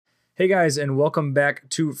Hey guys, and welcome back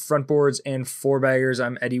to Front Boards and Four Baggers.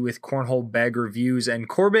 I'm Eddie with Cornhole Bag Reviews, and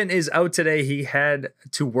Corbin is out today. He had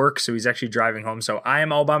to work, so he's actually driving home. So I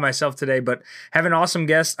am all by myself today, but have an awesome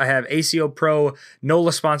guest. I have ACO Pro,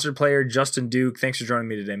 NOLA sponsored player Justin Duke. Thanks for joining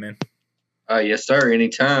me today, man. Yes, sir.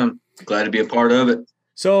 Anytime. Glad to be a part of it.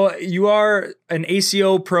 So you are an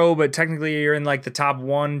ACO Pro, but technically you're in like the top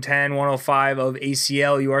 110, 105 of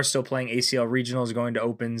ACL. You are still playing ACL regionals, going to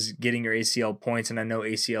opens, getting your ACL points, and I know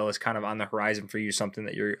ACL is kind of on the horizon for you, something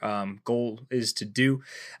that your goal is to do.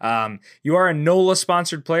 You are a NOLA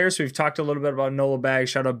sponsored player, so we've talked a little bit about NOLA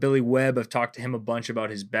bags. Shout out Billy Webb. I've talked to him a bunch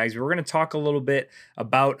about his bags, but we're going to talk a little bit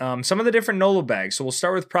about some of the different NOLA bags. So we'll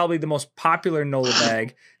start with probably the most popular NOLA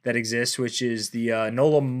bag that exists, which is the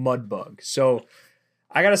NOLA Mud Bug. So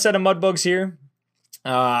I got a set of mud bugs here.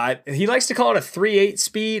 He likes to call it a 3/8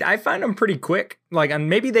 speed. I find them pretty quick. And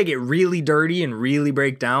maybe they get really dirty and really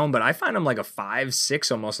break down, but I find them like a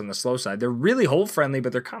 5/6 almost on the slow side. They're really hole friendly,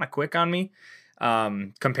 but they're kind of quick on me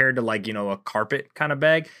compared to a carpet kind of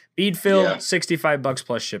bag. Bead fill, yeah. $65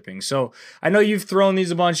 plus shipping. So I know you've thrown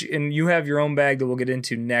these a bunch and you have your own bag that we'll get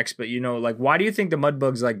into next, but why do you think the mud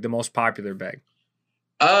bug's like the most popular bag?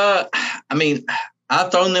 I've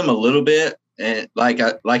thrown them a little bit. And like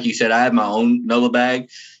you said, I have my own NOLA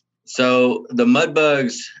bag. So the Mud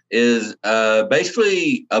Bugs is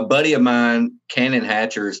basically a buddy of mine, Cannon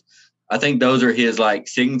Hatchers. I think those are his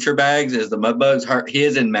signature bags is the Mud Bugs,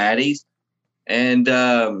 his and Maddie's. And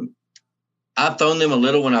I've thrown them a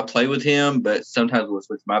little when I play with him, but sometimes we'll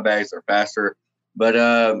switch my bags, they're faster. But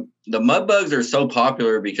the Mud Bugs are so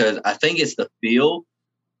popular because I think it's the feel.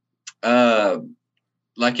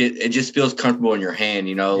 It just feels comfortable in your hand,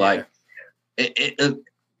 yeah.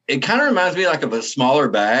 It kind of reminds me of a smaller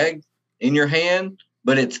bag in your hand,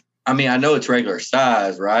 but I know it's regular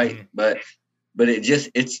size, right? Mm-hmm. But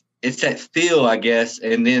it's that feel, I guess.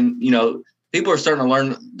 And then, people are starting to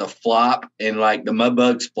learn the flop and the Mud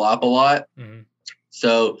Bugs flop a lot. Mm-hmm.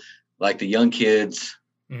 So the young kids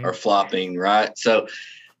mm-hmm. are flopping, right? So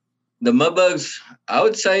the Mud Bugs, I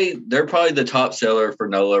would say they're probably the top seller for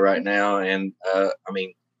NOLA right now. And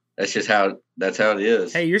that's how it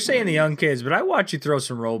is. Hey, you're saying the young kids, but I watch you throw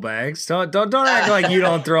some roll bags. Don't act like you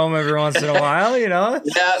don't throw them every once in a while, Yeah,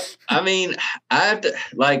 I have to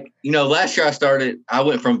last year I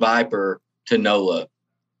went from Viper to NOLA.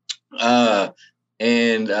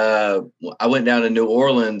 And I went down to New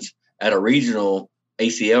Orleans at a regional,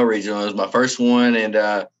 ACL regional. It was my first one, and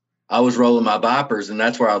I was rolling my Vipers, and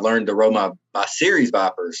that's where I learned to roll my series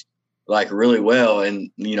Vipers really well.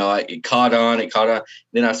 And, it caught on.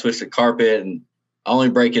 Then I switched to carpet and I only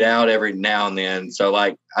break it out every now and then. So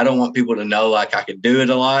I don't want people to know I could do it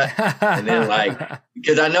a lot. And then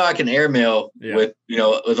because I know I can airmail with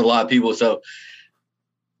a lot of people. So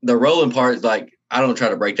the rolling part is I don't try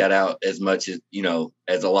to break that out as much as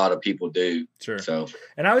a lot of people do. Sure. So,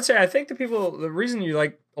 and I would say, I think the reason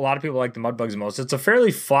a lot of people like the Mud Bugs the most, it's a fairly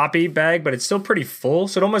floppy bag, but it's still pretty full.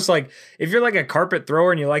 So it almost if you're a carpet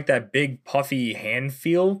thrower and you like that big puffy hand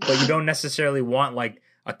feel, but you don't necessarily want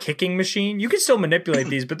a kicking machine, you can still manipulate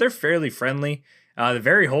these, but they're fairly friendly. They're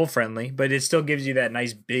very hole friendly, but it still gives you that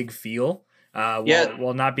nice big feel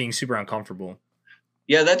while not being super uncomfortable.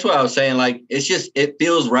 Yeah, that's what I was saying. It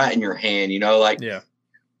feels right in your hand, yeah.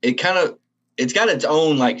 It's got its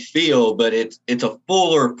own feel, but it's a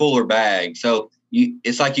fuller bag. So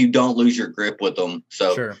it's you don't lose your grip with them.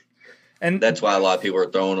 So sure. And that's why a lot of people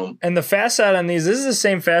are throwing them. And the fast side on these, this is the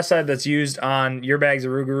same fast side that's used on your bags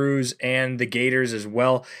of Rougarous and the Gators as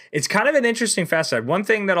well. It's kind of an interesting fast side. One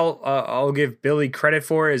thing that I'll give Billy credit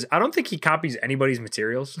for is I don't think he copies anybody's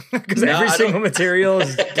materials because every single material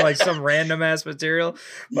is some random ass material.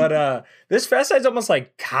 But this fast side's almost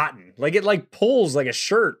like cotton. It pulls like a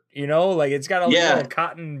shirt, it's got little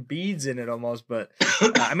cotton beads in it almost. But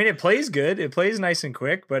it plays good. It plays nice and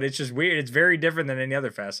quick, but it's just weird. It's very different than any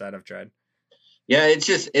other fast side I've tried. Yeah,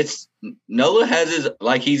 it's NOLA has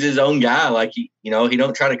he's his own guy. He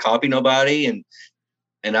don't try to copy nobody,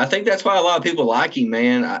 and I think that's why a lot of people like him,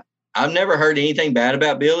 man. I've never heard anything bad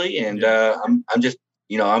about Billy, and I'm just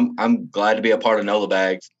I'm glad to be a part of NOLA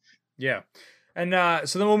bags. Yeah. And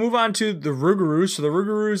so then we'll move on to the Rougarous. So the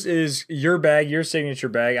Rougarous is your bag, your signature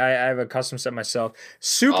bag. I have a custom set myself.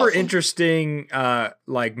 Super awesome. Interesting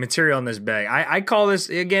material in this bag. I call this,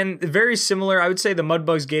 again, very similar. I would say the Mud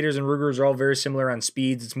Bugs, Gators, and Rougarous are all very similar on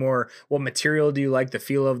speeds. It's more what material do you like the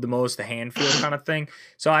feel of the most, the hand feel kind of thing.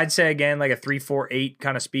 So I'd say, again, a 3-4-8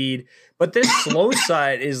 kind of speed. But this slow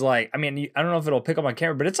side is I don't know if it'll pick up on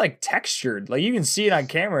camera, but it's textured. You can see it on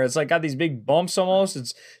camera. It's got these big bumps almost.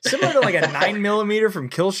 It's similar to a 9mm from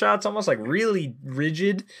Kill Shots, almost really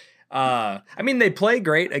rigid. I mean, they play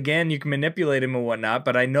great. Again, you can manipulate them and whatnot,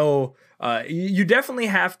 but I know you definitely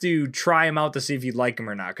have to try them out to see if you like them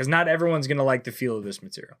or not, because not everyone's going to like the feel of this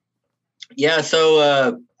material. Yeah,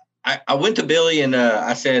 so I went to Billy and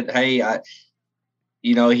I said, hey,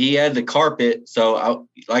 he had the carpet. So,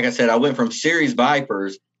 like I said, I went from Series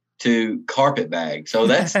Vipers to carpet bag. So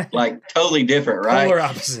that's like totally different, right? Polar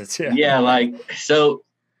opposites, yeah. Yeah, like so.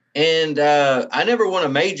 And I never won a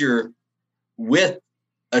major with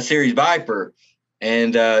a Series Viper.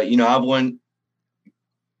 And, I've won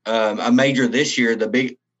a major this year,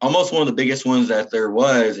 almost one of the biggest ones that there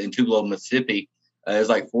was in Tupelo, Mississippi. It was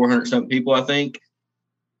like 400 something people, I think.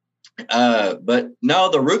 But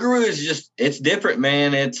no, the Rougarou is it's different,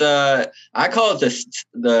 man. It's I call it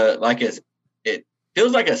it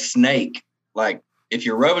feels like a snake. Like if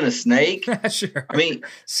you're rubbing a snake. Sure. I mean,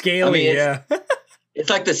 scaly, yeah. It's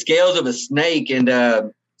like the scales of a snake,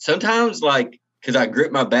 and sometimes, like, because I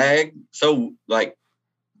grip my bag so like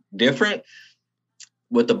different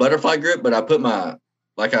with the butterfly grip, but I put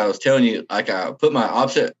like I was telling you, like I put my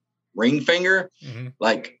opposite ring finger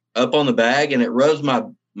like up on the bag, and it rubs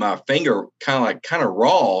my finger kind of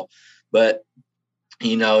raw, but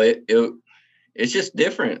it's just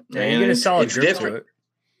different. Yeah, you get a solid grip different. to it.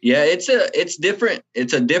 Yeah, it's different.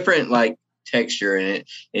 It's a different like texture in it.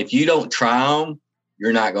 If you don't try them,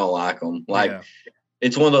 you're not gonna like them. Like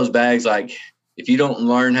it's one of those bags. Like if you don't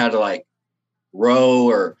learn how to like row,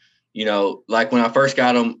 or like when I first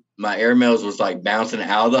got them, my airmails was like bouncing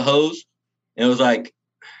out of the hose, and it was like,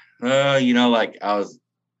 like I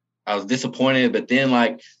was disappointed. But then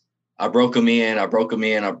like I broke them in.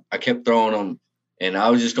 I kept throwing them, and I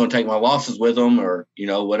was just gonna take my losses with them, or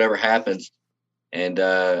whatever happens. And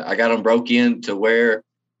I got them broke in to where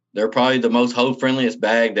they're probably the most hoe friendliest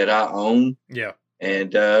bag that I own. Yeah.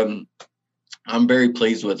 And I'm very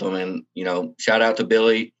pleased with them. And, shout out to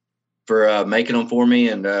Billy for making them for me.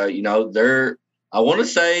 And, I want to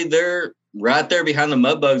say they're right there behind the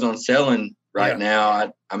Mudbugs on selling right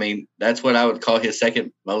now. I mean, that's what I would call his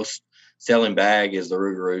second most selling bag is the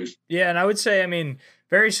Rougarous. Yeah. And I would say, I mean,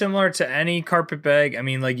 very similar to any carpet bag. I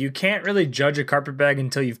mean, like you can't really judge a carpet bag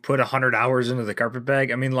until you've put 100 hours into the carpet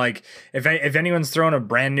bag. I mean, like if anyone's throwing a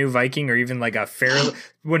brand new Viking, or even like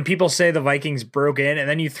when people say the Vikings broke in, and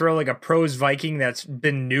then you throw like a pros Viking that's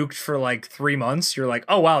been nuked for like 3 months, you're like,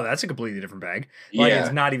 oh wow, that's a completely different bag. Like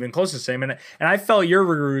it's not even close to the same. And I felt your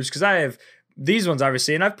Rougarous, because I have these ones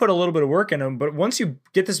obviously, and I've put a little bit of work in them, but once you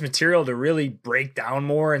get this material to really break down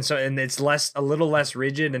more, and it's a little less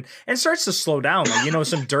rigid, and starts to slow down, like,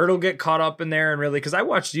 some dirt will get caught up in there, and really, because I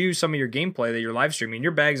watched some of your gameplay that you're live streaming,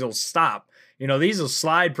 your bags will stop, these will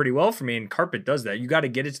slide pretty well for me, and carpet does that. You got to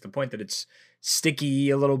get it to the point that it's sticky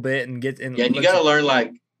a little bit, and and you got to learn,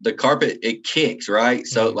 like, the carpet, it kicks, right?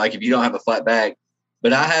 So like if you don't have a flat bag,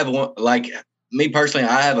 but I have one, like me personally,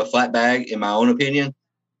 I have a flat bag in my own opinion.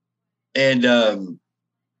 And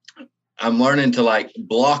I'm learning to like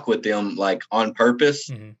block with them like on purpose,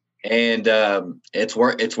 and it's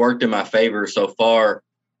worked in my favor so far.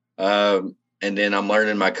 And then I'm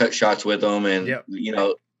learning my cut shots with them, and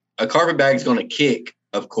a carpet bag is going to kick,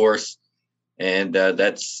 of course, and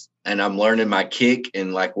I'm learning my kick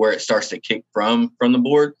and like where it starts to kick from the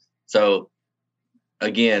board. So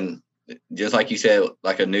again, just like you said,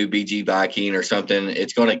 like a new BG Viking or something,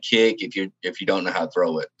 it's going to kick if you don't know how to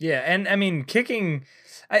throw it. Yeah, and I mean kicking,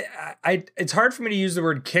 I it's hard for me to use the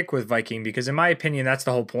word kick with Viking, because in my opinion that's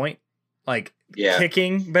the whole point. Like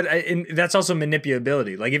kicking, but that's also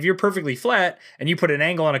manipulability. Like if you're perfectly flat and you put an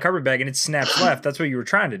angle on a carpet bag and it snaps left, that's what you were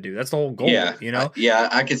trying to do. That's the whole goal.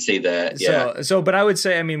 I could see that. Yeah. So, but I would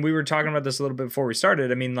say, I mean, we were talking about this a little bit before we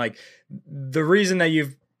started. I mean, like the reason that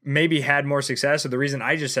you've maybe had more success, or the reason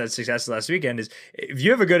I just had success last weekend, is if you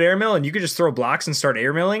have a good airmill and you could just throw blocks and start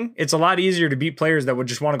airmilling, it's a lot easier to beat players that would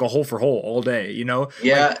just want to go hole for hole all day, Yeah,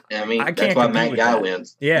 like, I mean, that's why Matt Guy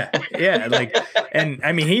wins. Yeah, like, and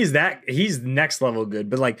I mean, he's next level good,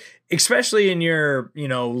 but like, especially in your,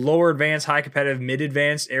 lower advanced, high competitive, mid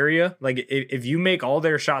advanced area, like if you make all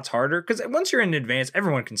their shots harder, because once you're in advanced,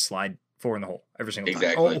 everyone can slide four in the hole every single time.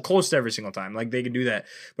 Exactly. Close to every single time. Like they can do that,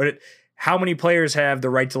 but how many players have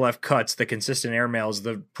the right to left cuts, the consistent airmails,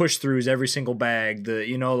 the push throughs every single bag,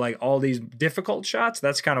 like all these difficult shots?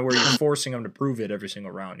 That's kind of where you're forcing them to prove it every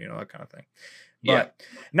single round, that kind of thing. But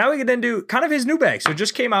now we get into kind of his new bag. So it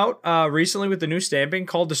just came out recently with the new stamping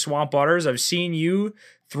called the Swamp Waters. I've seen you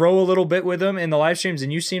throw a little bit with them in the live streams,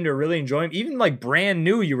 and you seem to really enjoy them. Even like brand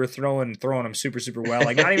new, you were throwing them super, super well,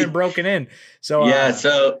 like not even broken in. So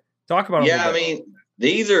so talk about them. Yeah, I mean,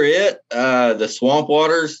 these are it. The Swamp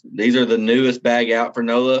Waters. These are the newest bag out for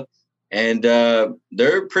NOLA, and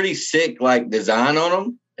they're pretty sick, like design on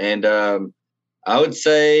them. And I would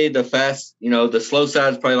say the slow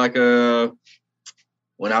side is probably like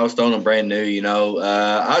when I was throwing them brand new,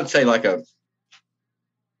 I'd say like a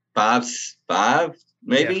 5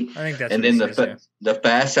 maybe. Yeah, I think that's. And then the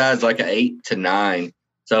fast side is like an 8 to 9.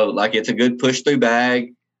 So like it's a good push through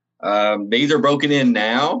bag. These are broken in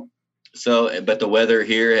now. So, but the weather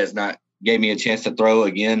here has not gave me a chance to throw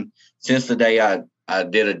again since the day I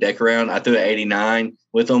did a deck around. I threw an 89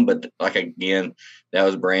 with them, but like again, that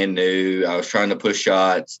was brand new. I was trying to push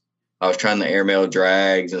shots. I was trying the airmail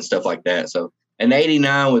drags and stuff like that. So an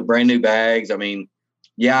 89 with brand new bags. I mean,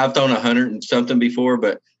 yeah, I've thrown 100 and something before,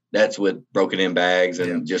 but that's with broken in bags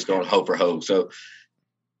and just going hoe for hoe. So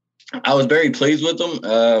I was very pleased with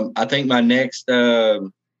them. I think my next, I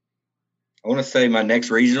want to say my next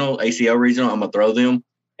regional, ACL regional, I'm going to throw them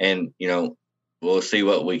and, we'll see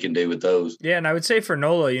what we can do with those. Yeah, and I would say for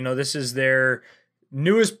NOLA, this is their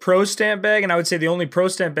newest pro stamp bag, and I would say the only pro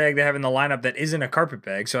stamp bag they have in the lineup that isn't a carpet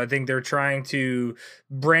bag. So I think they're trying to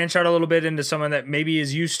branch out a little bit into someone that maybe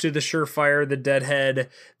is used to the Surefire, the Deadhead,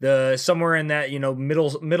 the somewhere in that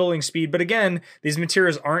middling speed. But again, these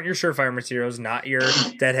materials aren't your Surefire materials, not your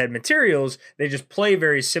Deadhead materials. They just play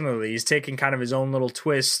very similarly. He's taking kind of his own little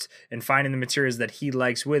twist and finding the materials that he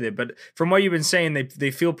likes with it. But from what you've been saying,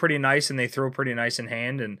 they feel pretty nice and they throw pretty nice in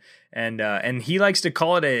hand. And he likes to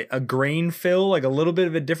call it a grain fill, like a little bit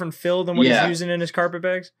of a different fill than what he's using in his carpet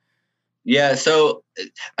bags. Yeah, so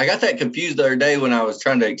I got that confused the other day when I was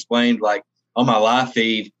trying to explain, like, on my live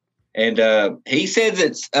feed, and he says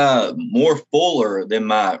it's more fuller than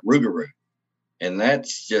my Rougarou. And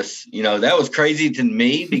that's just, that was crazy to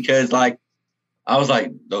me because, like, I was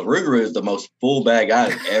like, the Rougarou is the most full bag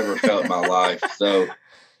I've ever felt in my life. So,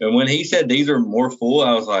 and when he said these are more full,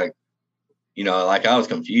 I was like, I was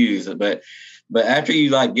confused. But after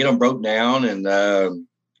you, like, get them broke down and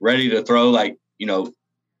ready to throw, like,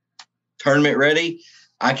 tournament ready,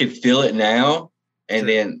 I could feel it now and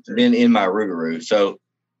then in my Rougarou. So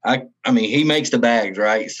I mean he makes the bags,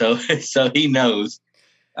 right? So he knows.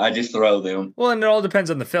 I just throw them. Well, and it all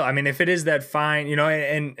depends on the fill. I mean, if it is that fine,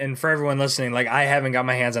 and for everyone listening, like I haven't got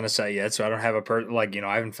my hands on a set yet, so I don't have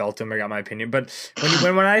I haven't felt them or got my opinion. But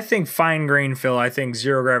when I think fine grain fill, I think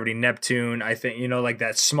Zero Gravity Neptune. I think like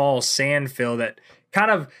that small sand fill that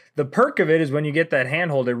kind of the perk of it is when you get that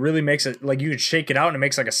handhold, it really makes it like you could shake it out and it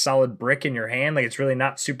makes like a solid brick in your hand. Like it's really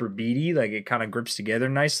not super beady. Like it kind of grips together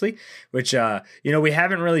nicely, which, we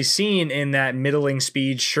haven't really seen in that middling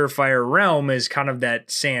speed Surefire realm is kind of that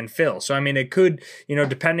sand fill. So, I mean, it could,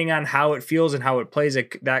 depending on how it feels and how it plays,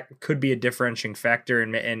 that could be a differentiating factor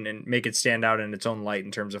and make it stand out in its own light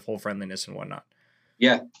in terms of hole friendliness and whatnot.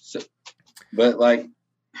 Yeah. So, but like,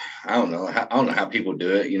 I don't know how people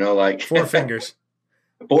do it, like 4 fingers.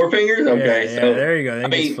 4 fingers? Okay. Yeah, so there you go. I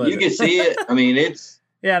mean, you can see it. I mean, it's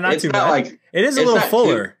not it's too not bad. Like, it is a little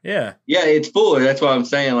fuller. Yeah, it's fuller. That's what I'm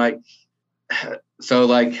saying. Like, so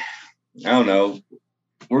like, I don't know.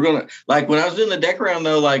 We're gonna like when I was doing the deck around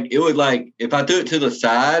though, like it would like if I threw it to the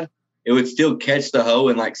side, it would still catch the hoe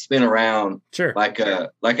and like spin around. Sure. Like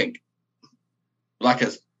a what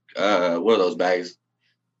are those bags?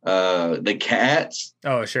 The cats.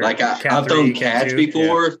 Oh, sure. Like I've thrown cats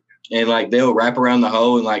before. Yeah. And like they'll wrap around the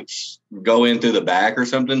hoe and like go in through the back or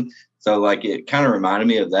something. So like it kind of reminded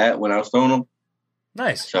me of that when I was throwing them.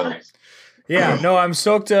 Nice. So yeah, no, I'm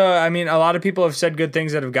stoked. I mean, a lot of people have said good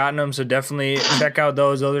things that have gotten them, so definitely check out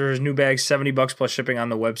those. There's new bags, $70 plus shipping on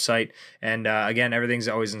the website. And again, everything's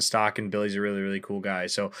always in stock. And Billy's a really, really cool guy.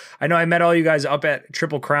 So I know I met all you guys up at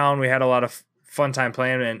Triple Crown. We had a lot of fun time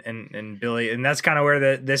playing and Billy, and that's kind of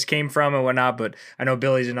where this came from and whatnot, but I know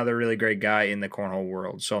Billy's another really great guy in the cornhole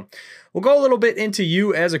world. So we'll go a little bit into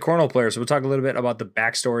you as a cornhole player. So we'll talk a little bit about the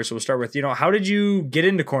backstory. So we'll start with, how did you get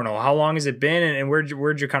into cornhole? How long has it been and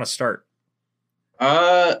where'd you kind of start?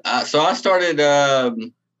 So I started,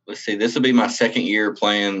 let's see, this will be my second year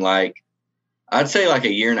playing, like, I'd say like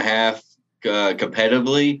a year and a half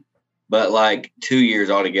competitively, but like 2 years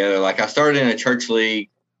altogether. Like I started in a church league.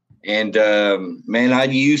 And, man, I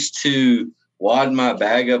used to wad my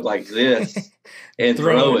bag up like this and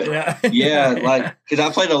throw it. Yeah. Like, cause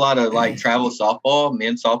I played a lot of like travel softball,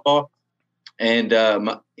 men's softball. And,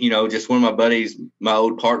 just one of my buddies, my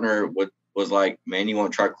old partner was like, man, you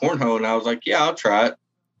want to try cornhole? And I was like, yeah, I'll try it.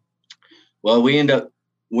 Well, we ended up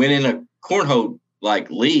winning a cornhole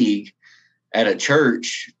like league at a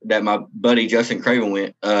church that my buddy Justin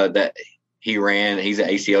Craven that he ran. He's an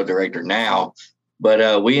ACL director now.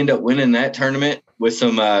 But we end up winning that tournament with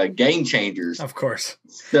some game changers. Of course.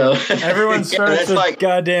 So everyone starts with like,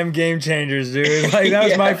 goddamn game changers, dude. Like that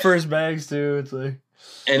was my first bags too. It's like,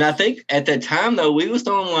 and I think at that time though, we was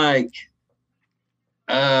throwing like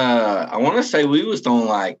I want to say we was throwing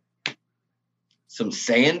like some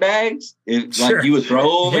sandbags. Like you would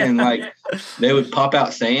throw them and like they would pop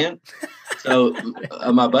out sand. So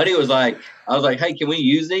my buddy was like, I was like, hey, can we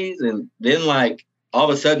use these? And then like all of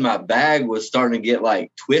a sudden my bag was starting to get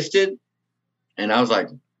like twisted. And I was like,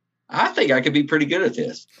 I think I could be pretty good at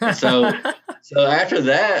this. So after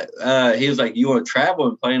that, he was like, you want to travel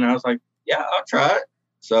and play? And I was like, yeah, I'll try it.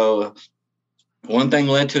 So one thing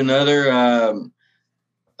led to another.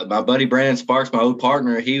 My buddy Brandon Sparks, my old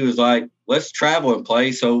partner, he was like, let's travel and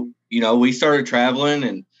play. So, we started traveling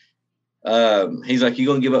and he's like, you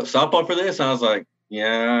going to give up softball for this? And I was like,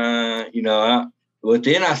 yeah, but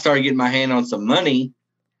then I started getting my hand on some money,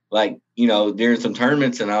 like, during some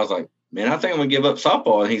tournaments. And I was like, man, I think I'm going to give up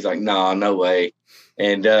softball. And he's like, no way.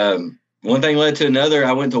 And one thing led to another.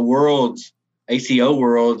 I went to Worlds, ACO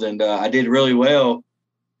Worlds, and I did really well.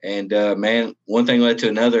 And, man, one thing led to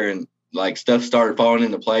another. And, like, stuff started falling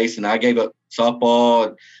into place. And I gave up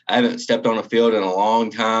softball. I haven't stepped on a field in a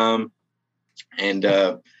long time. And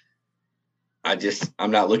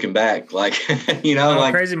I'm not looking back. Like,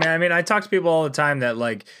 like crazy, man. I mean, I talk to people all the time that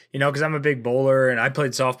like, cause I'm a big bowler and I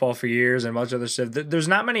played softball for years and much other stuff. There's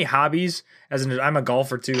not many hobbies I'm a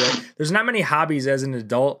golfer too. Right? There's not many hobbies as an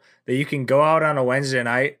adult that you can go out on a Wednesday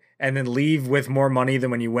night and then leave with more money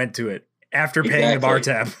than when you went to it after paying the bar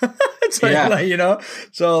tab. It's like,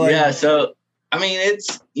 so like, yeah. So, I mean,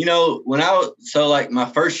 it's, like my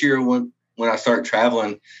first year when I started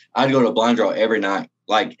traveling, I'd go to blind draw every night.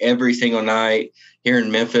 Like every single night here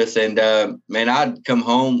in Memphis. And man, I'd come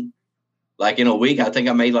home like in a week. I think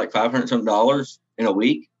I made like $500 something in a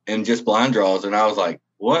week and just blind draws. And I was like,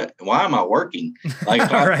 what? Why am I working? Like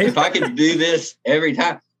if I could do this every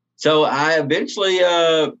time. So I eventually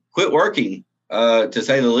quit working, to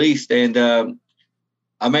say the least. And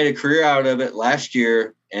I made a career out of it last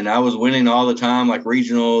year. And I was winning all the time, like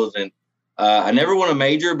regionals. And I never won a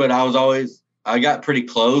major, but I got pretty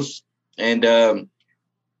close. And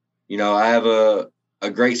I have a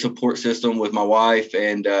great support system with my wife,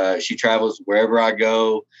 and she travels wherever I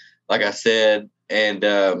go, like I said. And,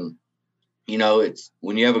 it's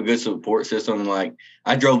when you have a good support system, like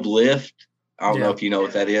I drove Lyft. I don't know if you know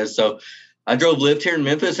what that is. So I drove Lyft here in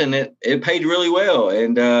Memphis, and it paid really well.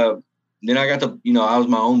 And then I got I was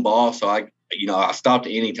my own boss. So I stopped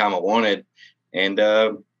any time I wanted. And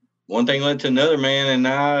one thing led to another, man. And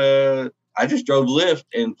I just drove Lyft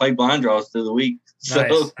and played blind draws through the week. So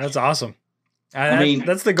nice. That's awesome. I mean,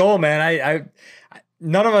 that's the goal, man. I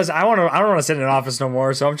none of us. I don't want to sit in an office no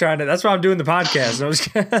more. So I'm trying to. That's why I'm doing the podcast.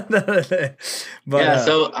 But yeah.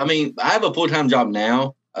 So I mean, I have a full-time job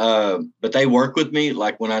now, but they work with me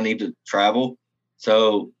like when I need to travel.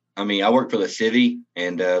 So I mean, I work for the city,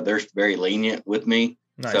 and they're very lenient with me.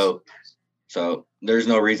 Nice. So there's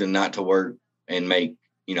no reason not to work and make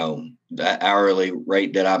that hourly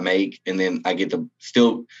rate that I make, and then I get to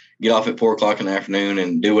still get off at 4:00 in the afternoon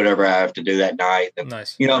and do whatever I have to do that night. And,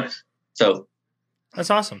 nice. So that's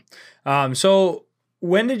awesome. So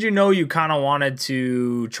when did you know you kind of wanted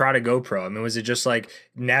to try to go pro? I mean, was it just like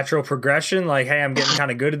natural progression? Like, hey, I'm getting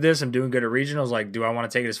kind of good at this. I'm doing good at regionals. Like, do I want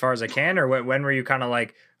to take it as far as I can? Or when were you kind of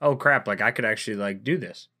like, oh crap, like I could actually like do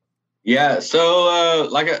this? Yeah. So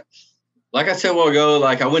like I said a while ago,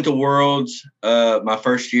 like I went to Worlds my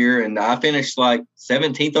first year, and I finished like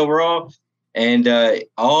 17th overall. And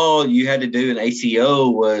all you had to do in ACO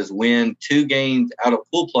was win 2 games out of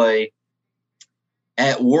pool play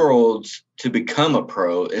at Worlds to become a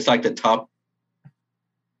pro. It's like the top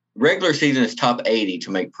regular season is top 80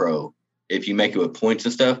 to make pro if you make it with points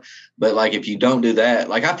and stuff. But like if you don't do that,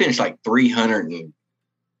 like I finished like 330th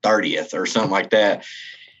or something like that.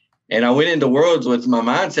 And I went into Worlds with my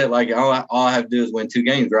mindset like all I have to do is win 2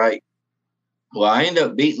 games, right? Well, I ended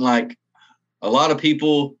up beating like a lot of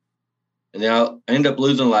people, and then I ended up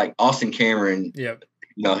losing like Austin Cameron. Yep.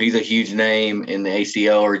 He's a huge name in the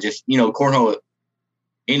ACL or just cornhole.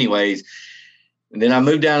 Anyways, and then I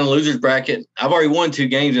moved down in the losers bracket. I've already won 2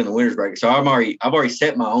 games in the winners bracket, so I've already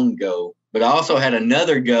set my own goal. But I also had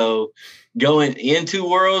another goal going into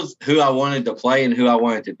Worlds, who I wanted to play and who I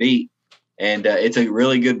wanted to beat. And it's a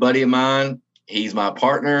really good buddy of mine. He's my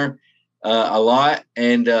partner a lot.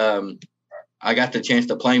 And I got the chance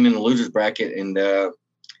to play him in the losers bracket. And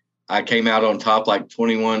I came out on top like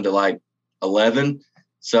 21 to like 11.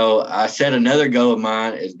 So I set another goal of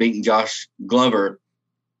mine is beating Josh Glover.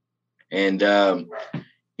 And,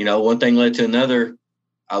 one thing led to another.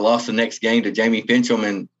 I lost the next game to Jamie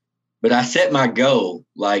Fincham. But I set my goal.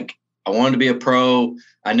 Like I wanted to be a pro.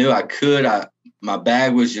 I knew I could. My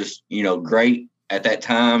bag was just, great at that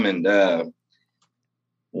time. And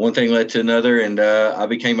one thing led to another, and I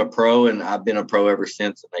became a pro, and I've been a pro ever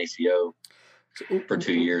since in ACO for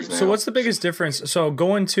 2 years now. So what's the biggest difference? So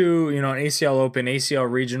going to, an ACL Open, ACL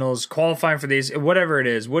regionals, qualifying for these, whatever it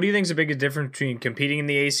is, what do you think is the biggest difference between competing in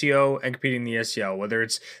the ACO and competing in the SCL, whether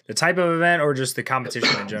it's the type of event or just the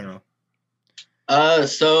competition in general? All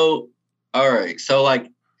right. So like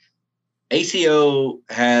ACO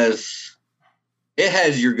has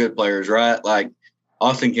your good players, right? Like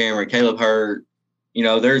Austin Cameron, Caleb Hurd,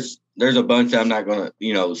 there's a bunch that I'm not going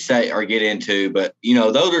to, say or get into, but,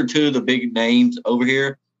 those are two of the big names over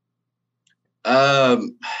here.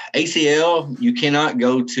 ACL, you cannot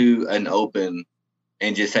go to an open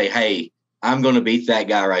and just say, hey, I'm going to beat that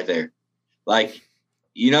guy right there. Like,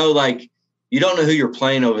 you don't know who you're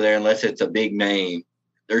playing over there unless it's a big name.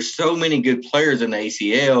 There's so many good players in the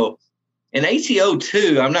ACL. And ACO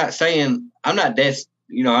too, I'm not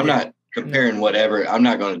comparing whatever. I'm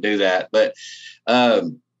not going to do that. But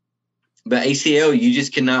ACL, you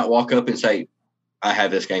just cannot walk up and say, I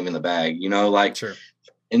have this game in the bag. Sure.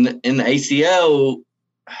 In the ACL,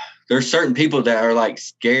 there's certain people that are like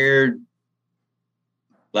scared.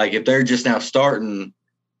 Like if they're just now starting,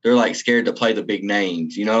 they're like scared to play the big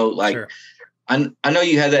names, Sure. I know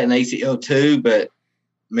you have that in ACL too, but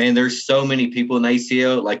man, there's so many people in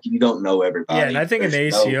ACO, like you don't know everybody. Yeah, and I think in the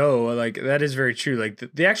ACO, like that is very true. Like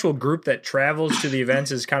the actual group that travels to the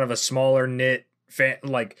events is kind of a smaller knit fan.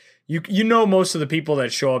 Like you know most of the people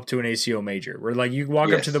that show up to an ACO major, where like you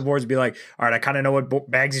walk up to the boards and be like, all right, I kind of know what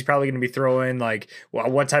bags he's probably going to be throwing, like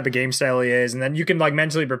what type of game style he is, and then you can like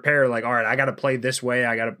mentally prepare, like, all right, I got to play this way,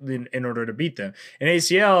 I got to in order to beat them. In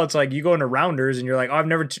ACL, it's like you go into rounders and you're like, oh, I've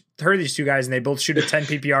never heard of these two guys, and they both shoot a 10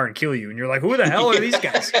 PPR and kill you, and you're like, who the hell are these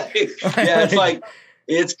guys? Yeah, it's like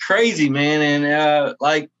it's crazy, man, and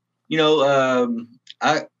I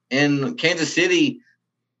in Kansas City,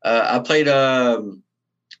 I played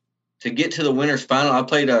to get to the winner's final, I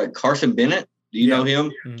played Carson Bennett. Do you know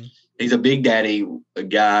him? Mm-hmm. He's a Big Daddy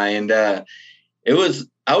guy. And I was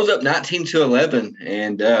up 19-11,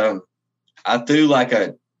 and I threw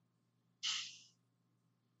I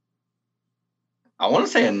want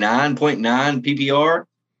to say a 9.9 PPR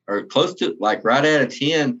or close to like right at a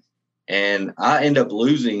 10. And I end up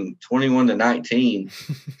losing 21-19.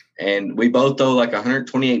 And we both throw like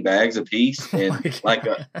 128 bags apiece. And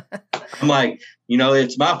I'm like,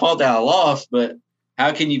 it's my fault that I lost, but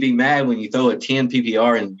how can you be mad when you throw a 10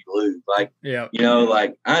 PPR and you lose? Like, I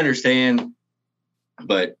understand,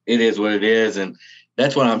 but it is what it is. And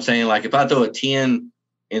that's what I'm saying. Like if I throw a 10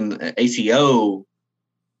 in ACO,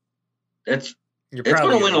 it's going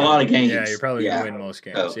to win a lot of games. Yeah, you're probably going to win most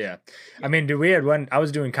games. Yeah. I mean, I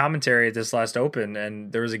was doing commentary at this last Open,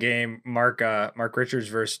 and there was a game, Mark Richards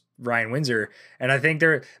versus Ryan Windsor, and I think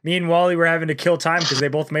me and Wally were having to kill time because they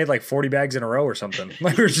both made like 40 bags in a row or something.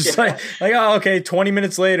 Like we were just like, oh, okay, 20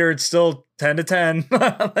 minutes later, it's still 10-10.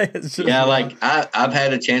 I've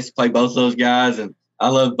had a chance to play both of those guys, and I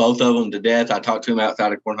love both of them to death. I talked to them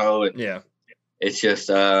outside of cornhole, and it's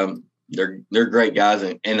just they're great guys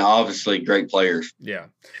and obviously great players. Yeah.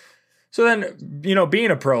 So then,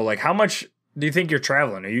 being a pro, like how much do you think you're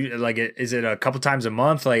traveling? Are you like, is it a couple times a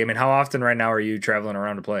month? Like, I mean, how often right now are you traveling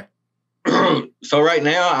around to play? So right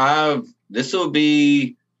now this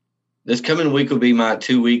coming week will be my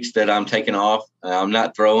 2 weeks that I'm taking off. I'm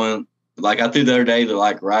not throwing, like I threw the other day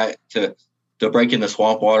to break in the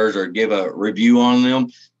swamp waters or give a review on them.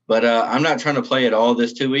 But I'm not trying to play at all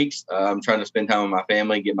this 2 weeks. I'm trying to spend time with my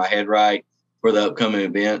family, get my head right for the upcoming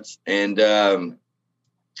events. And,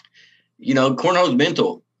 cornhole's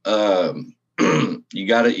mental. You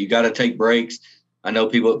gotta take breaks. I know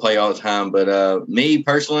people that play all the time, but me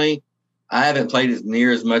personally, I haven't played as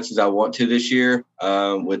near as much as I want to this year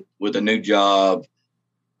with a new job.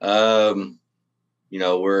 We're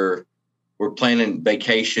planning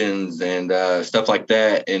vacations and stuff like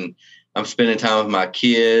that. And I'm spending time with my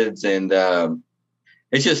kids, and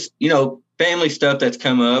it's just, family stuff that's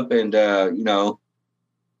come up, and,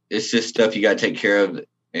 it's just stuff you got to take care of.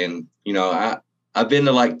 And, I've been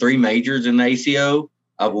to like 3 majors in the ACO.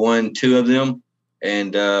 I've won 2 of them,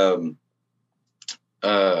 and I'm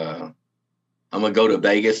going to go to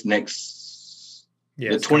Vegas the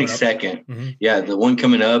 22nd. Mm-hmm. Yeah, the one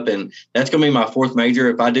coming up, and that's going to be my 4th major.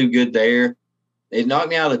 If I do good there, it knocked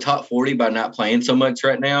me out of the top 40 by not playing so much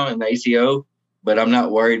right now in the ACO, but I'm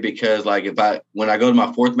not worried because like when I go to my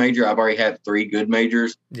 4th major, I've already had 3 good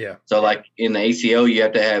majors. Yeah. So like in the ACO, you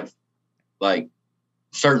have to have like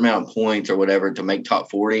a certain amount of points or whatever to make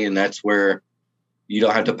top 40. And that's where you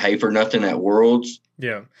don't have to pay for nothing at Worlds.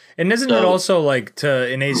 Yeah. And isn't it So also like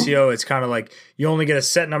in ACO, it's kind of like you only get a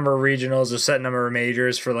set number of regionals, a set number of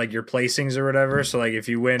majors for like your placings or whatever. So like if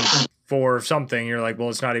you win 4 of something, you're like, well,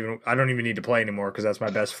 it's not even, I don't even need to play anymore because that's my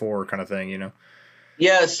best 4 kind of thing, you know?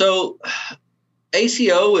 yeah, so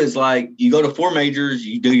ACO is like you go to 4 majors,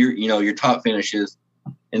 you do your top finishes,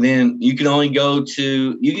 and then you can go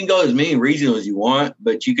as many regionals as you want,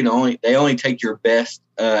 but they only take your best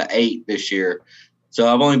 8 this year.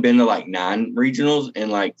 So I've only been to like 9 regionals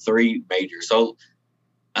and like 3 majors. So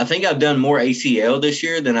I think I've done more ACL this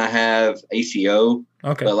year than I have ACO.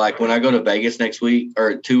 Okay. But like when I go to Vegas next week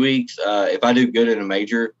or 2 weeks, if I do good in a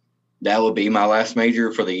major, that will be my last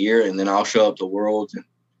major for the year, and then I'll show up to Worlds and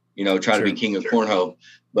try to be king of cornhole.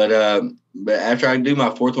 But after I do my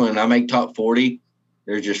 4th one and I make top 40,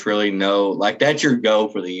 there's just really no like that's your goal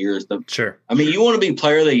for the year. Sure. I mean, you want to be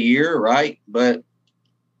player of the year, right? But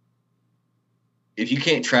if you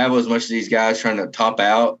can't travel as much as these guys trying to top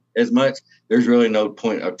out as much, there's really no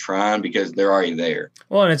point of trying because they're already there.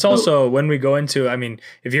 Well, and it's also when we go into, I mean,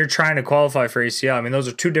 if you're trying to qualify for ACL, I mean, those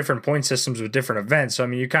are 2 different point systems with different events. So, I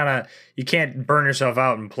mean, you can't burn yourself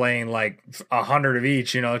out and playing like 100 of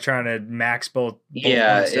each, trying to max both point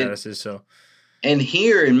statuses. So, and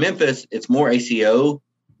here in Memphis, it's more ACO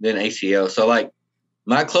than ACL. So, like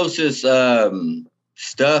my closest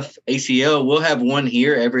stuff, ACL, we'll have one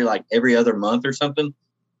here every other month or something.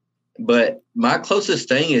 But my closest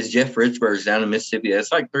thing is Jeff Richburg's down in Mississippi.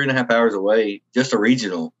 That's like 3.5 hours away, just a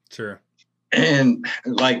regional. Sure. And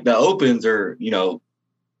like the opens are, few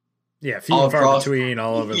and far between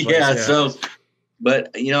all over the place. Yeah. So,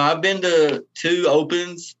 but I've been to 2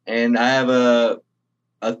 opens, and I have a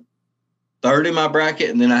 3rd in my bracket,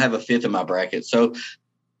 and then I have a 5th in my bracket. So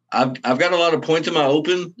I've got a lot of points in my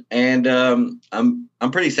open, and I'm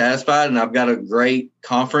pretty satisfied, and I've got a great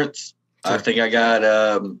conference. Sure. I think I got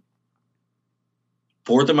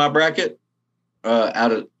 4th in my bracket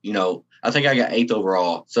out of, I think I got 8th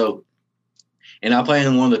overall. So, and I play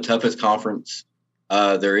in one of the toughest conference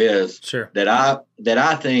there is. Sure. That I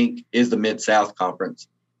think is the Mid-South Conference.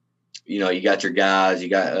 You got your guys, you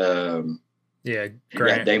got you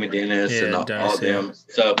got Damon Dennis and all them.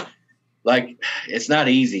 So, like, it's not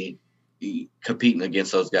easy competing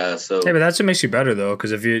against those guys. So yeah, but that's what makes you better though,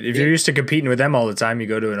 because if you're used to competing with them all the time, you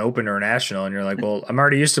go to an open or a national, and you're like, well, I'm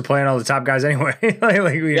already used to playing all the top guys anyway.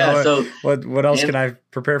 So what else can I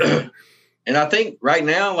prepare for? And I think right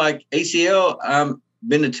now, like ACL, I've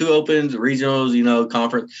been to 2 opens, regionals,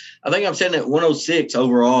 conference. I think I'm sitting at 106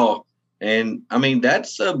 overall, and I mean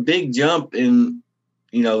that's a big jump in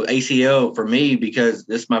ACL for me because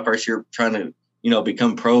this is my first year trying to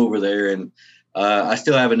become pro over there, and I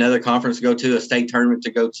still have another conference to go to, a state tournament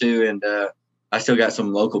to go to, and I still got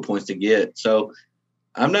some local points to get. So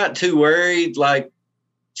I'm not too worried, like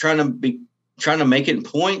trying to make it in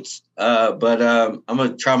points. But I'm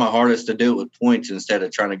going to try my hardest to do it with points instead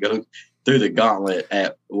of trying to go through the gauntlet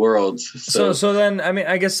at Worlds. So then, I mean,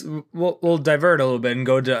 I guess we'll divert a little bit and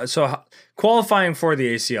go to qualifying for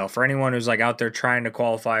the ACL for anyone who's like out there trying to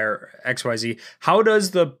qualify or XYZ. How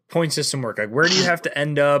does the point system work? Like, where do you have to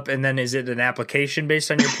end up? And then is it an application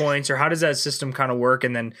based on your points, or how does that system kind of work?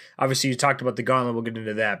 And then obviously you talked about the gauntlet. We'll get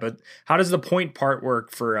into that, but how does the point part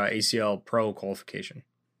work for ACL pro qualification?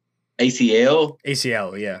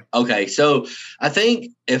 ACL, yeah. Okay, so I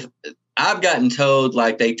think if I've gotten told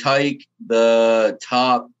like they take the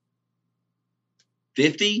top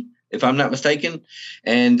 50, if I'm not mistaken,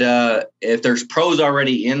 and if there's pros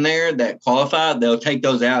already in there that qualify, they'll take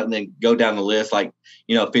those out and then go down the list, like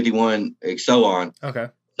 51, and so on. Okay.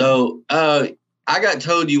 So I got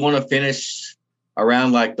told you want to finish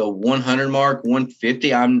around like the 100 mark,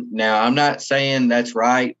 150. I'm not saying that's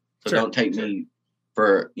right, so don't take me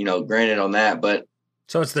for granted on that, but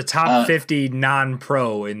so it's the top 50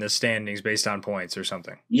 non-pro in the standings based on points or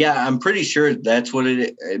something. Yeah, I'm pretty sure that's what it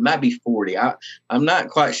is. It might be 40. I'm not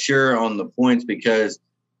quite sure on the points because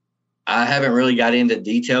I haven't really got into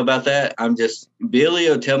detail about that. Billy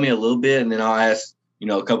will tell me a little bit, and then I'll ask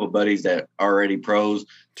a couple of buddies that are already pros.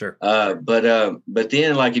 Sure. But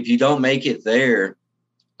then like if you don't make it there,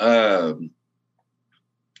 you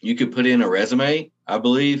could put in a resume, I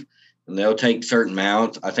believe, and they'll take certain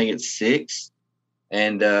mounts. I think it's 6.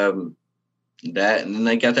 And and then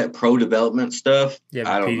they got that pro development stuff.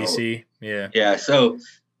 Yeah, the PDC. Know. Yeah. So,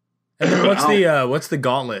 and then what's the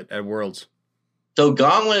gauntlet at Worlds? So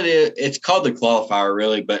gauntlet it's called the qualifier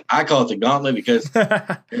really, but I call it the gauntlet because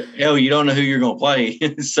hell, you don't know who you're going to play.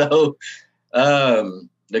 So,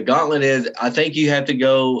 the gauntlet is I think you have to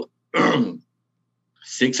go 6-0,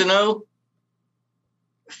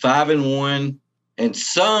 5-1, and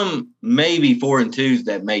some maybe 4-2s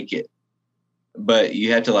that make it. but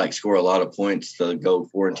you have to like score a lot of points to go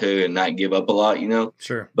 4-2 and not give up a lot,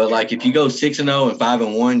 Sure. But like if you go 6-0 and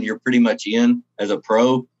 5-1, you're pretty much in as a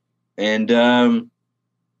pro. And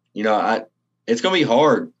it's gonna be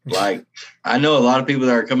hard. Like I know a lot of people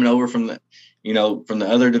that are coming over from the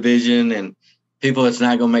other division and people that's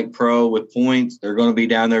not gonna make pro with points. They're gonna be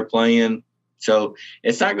down there playing. So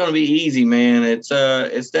it's not gonna be easy, man. It's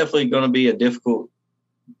definitely gonna be a difficult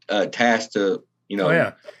task to. Oh,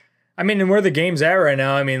 yeah. I mean, and where the game's at right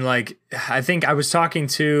now, I mean, like, I think I was talking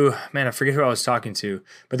to, man, I forget who I was talking to,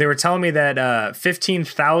 but they were telling me that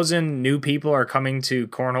 15,000 new people are coming to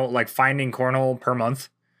cornhole, like finding cornhole per month.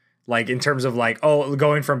 Like in terms of like,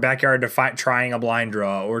 going from backyard to trying a blind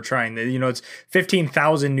draw or trying it's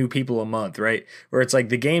 15,000 new people a month, right? Where it's like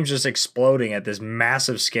the game's just exploding at this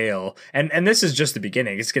massive scale. And this is just the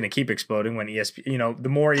beginning. It's going to keep exploding when ESPN, the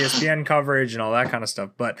more ESPN coverage and all that kind of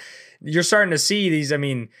stuff. But you're starting to see these, I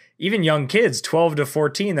mean, even young kids, 12 to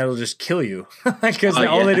 14, that'll just kill you because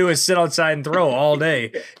all they do is sit outside and throw all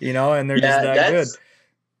day, and they're just that good.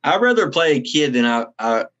 I'd rather play a kid than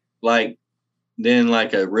I like. Than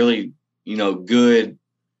like a really, good,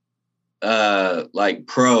 like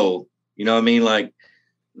pro, what I mean? Like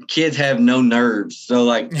kids have no nerves. So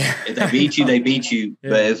like if they beat you, they beat you. Yeah.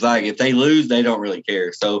 But it's like, if they lose, they don't really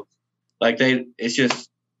care. So like it's just,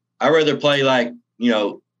 I'd rather play like,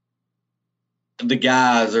 the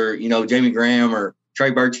guys or, Jamie Graham or Trey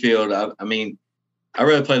Birchfield. I mean, I'd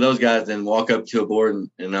rather play those guys than walk up to a board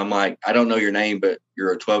and I'm like, I don't know your name, but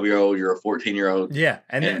you're a 12-year-old, you're a 14-year-old. Yeah.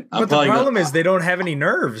 But the problem is they don't have any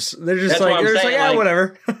nerves. They're just like,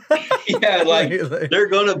 whatever. Yeah, like they're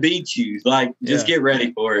going to beat you. Like, just get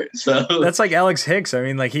ready for it. So that's like Alex Hicks. I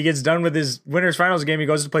mean, like he gets done with his winners finals game. He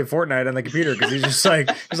goes to play Fortnite on the computer because he's just like,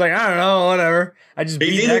 I don't know, whatever. He's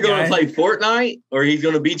either going to play Fortnite or he's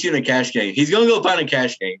going to beat you in a cash game. He's going to go find a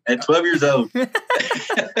cash game at 12 years old.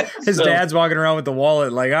 His dad's walking around with the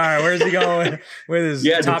wallet like, all right, where's he going with his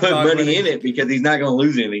to put money in it because he's not going to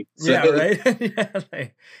lose any. So. Yeah,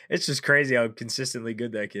 right? It's just crazy how consistently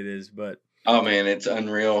good that kid is. But oh, man, it's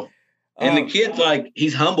unreal. And the kid's like,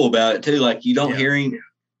 he's humble about it, too. Like, you don't hear him.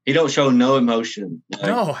 He don't show no emotion. Like,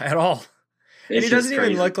 no, at all. And he doesn't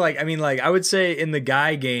even look like, I mean, like, I would say in the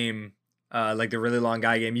guy game, like the really long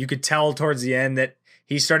guy game, you could tell towards the end that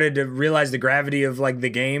he started to realize the gravity of like the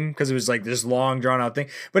game because it was like this long drawn out thing.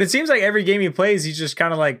 But it seems like every game he plays, he's just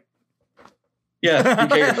kind of like, yeah, who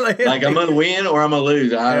cares? Like I'm gonna win or I'm gonna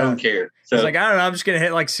lose. I don't care. So he's like, I don't know, I'm just gonna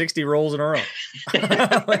hit like 60 rolls in a row.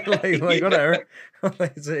 like whatever.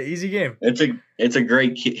 It's an easy game. It's a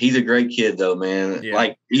great kid. He's a great kid though, man. Yeah.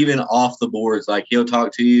 Like even off the boards, like he'll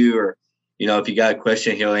talk to you or if you got a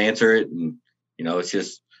question, he'll answer it, and it's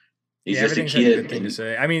just. He's just a kid. A good thing to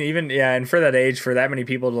say. I mean, even and for that age, for that many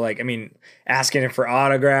people to like, I mean, asking for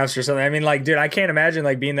autographs or something. I mean, like, dude, I can't imagine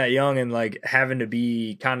like being that young and like having to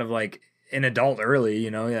be kind of like an adult early.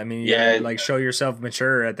 I mean, like show yourself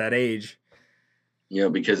mature at that age.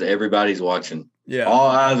 Because everybody's watching. Yeah, all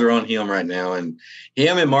eyes are on him right now, and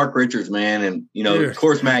him and Mark Richards, man, and of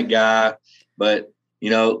course Matt Guy, but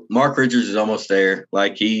Mark Richards is almost there.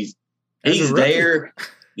 Like he's there.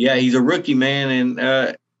 Yeah, he's a rookie, man,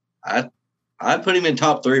 and. I'd put him in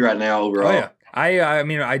top 3 right now overall. Oh, yeah. I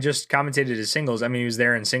mean, I just commentated his singles. I mean, he was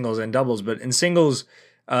there in singles and doubles, but in singles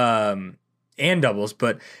and doubles.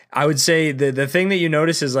 But I would say the thing that you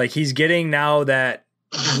notice is like he's getting now that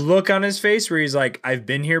look on his face where he's like, I've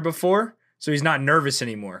been here before. So he's not nervous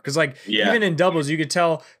anymore. Because even in doubles, you could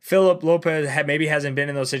tell Philip Lopez maybe hasn't been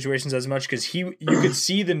in those situations as much because you could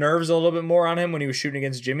see the nerves a little bit more on him when he was shooting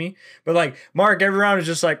against Jimmy. But like Mark, every round is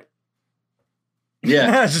just like,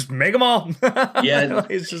 yeah, just make them all. Yeah,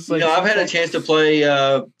 it's just like I've had a chance to play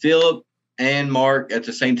Philip and Mark at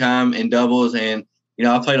the same time in doubles, and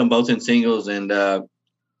I played them both in singles, and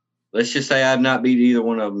let's just say I've not beat either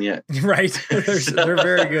one of them yet. Right, they're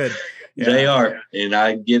very good. Yeah. They are, and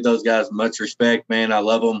I give those guys much respect, man. I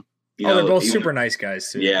love them. They're both super nice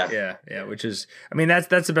guys too. Yeah. Which is, I mean, that's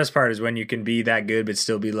the best part is when you can be that good but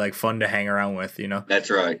still be like fun to hang around with. That's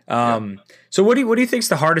right. So what do you think's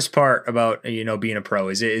the hardest part about being a pro?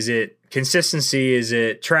 Is it consistency? Is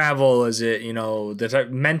it travel? Is it the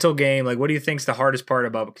mental game? Like, what do you think's the hardest part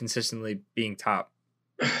about consistently being top?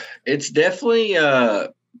 It's definitely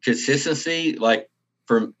consistency. Like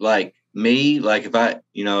for like me, like if I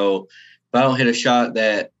don't hit a shot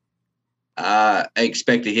that I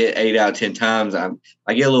expect to hit 8 out of 10 times, I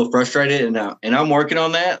get a little frustrated, and I'm working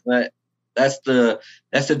on that. But that's the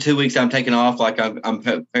 2 weeks I'm taking off. Like I'm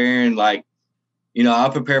preparing, like I'll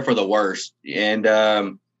prepare for the worst,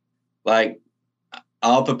 and like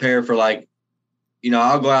I'll prepare for like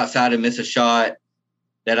I'll go outside and miss a shot,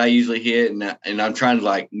 that I usually hit, and I'm trying to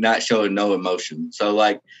like not show no emotion. So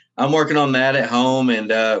like I'm working on that at home, and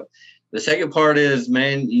the second part is,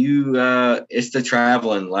 man, it's the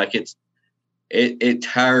traveling. Like it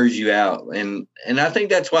tires you out, and I think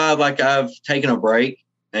that's why like I've taken a break,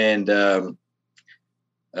 and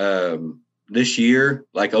this year,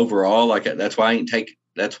 like overall, like that's why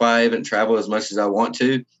I haven't traveled as much as I want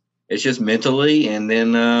to. It's just mentally, and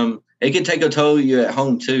then it can take a toll of you at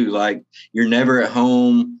home too. Like you're never at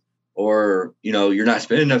home, or you're not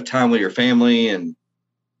spending enough time with your family and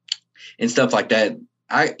stuff like that.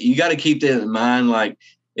 You got to keep that in mind. Like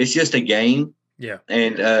it's just a game, yeah,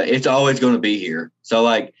 and it's always going to be here. So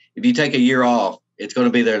like if you take a year off, it's going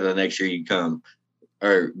to be there the next year you come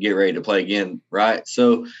or get ready to play again, right?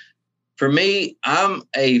 So for me, I'm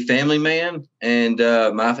a family man, and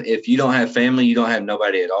if you don't have family, you don't have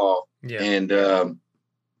nobody at all. Yeah. And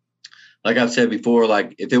like I've said before,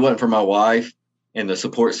 like if it wasn't for my wife and the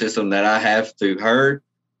support system that I have through her,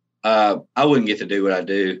 I wouldn't get to do what I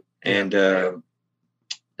do. Yeah. And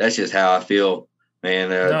that's just how I feel, man.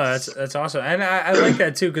 No, that's awesome, and I like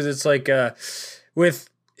that too, because it's like with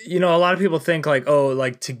a lot of people think like, oh,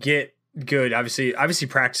 like to get good, obviously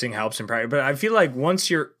practicing helps in practice, but I feel like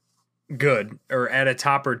once you're good or at a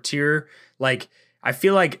topper tier, like I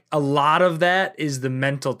feel like a lot of that is the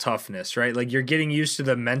mental toughness, right? Like you're getting used to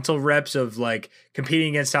the mental reps of like competing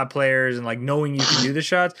against top players and like knowing you can do the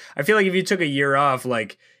shots. I feel like if you took a year off,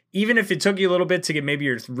 like even if it took you a little bit to get maybe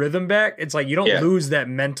your rhythm back, it's like you don't lose that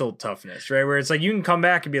mental toughness, right? Where it's like you can come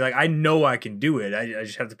back and be like, I know I can do it. I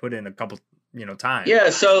just have to put in a couple, times. Yeah,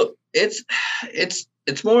 so it's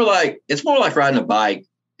more like riding a bike.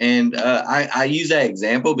 And I use that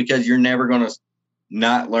example because you're never going to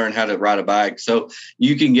not learn how to ride a bike. So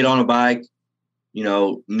you can get on a bike,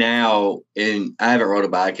 now, and I haven't rode a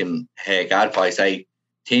bike in, heck, I'd probably say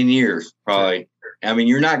 10 years, probably. I mean,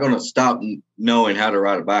 you're not going to stop knowing how to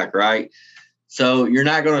ride a bike, right? So you're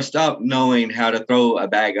not going to stop knowing how to throw a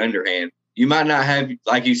bag underhand. You might not have,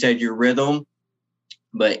 like you said, your rhythm,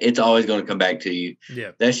 but it's always going to come back to you.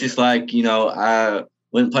 Yeah. That's just like, I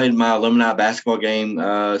went and played my alumni basketball game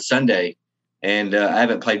Sunday, and I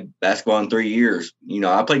haven't played basketball in 3 years.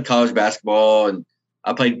 I played college basketball, and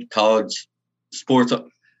I played college sports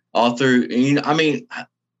all through.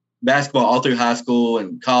 Basketball all through high school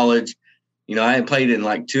and college. I hadn't played in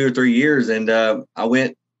like 2 or 3 years, and I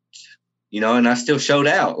went, and I still showed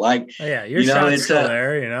out. Like, oh, yeah, your shot's still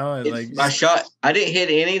there. Like my shot, I didn't hit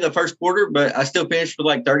any the first quarter, but I still finished with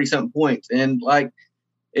like 30-something points, and like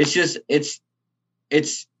it's just it's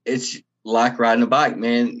like riding a bike,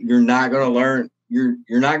 man. You're not going to learn. You're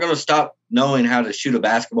not going to stop knowing how to shoot a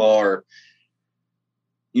basketball or,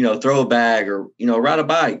 throw a bag or, ride a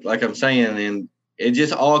bike, like I'm saying. And it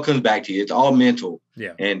just all comes back to you. It's all mental.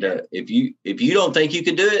 Yeah. And if you don't think you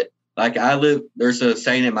can do it, like there's a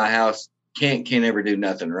saying in my house, can't ever do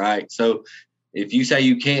nothing. Right. So if you say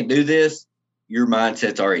you can't do this, your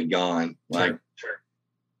mindset's already gone. Like, sure.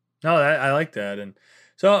 No, I like that. And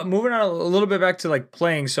so moving on a little bit back to like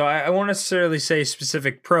playing. So I won't necessarily say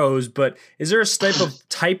specific pros, but is there a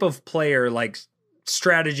type of player, like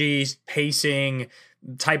strategies, pacing,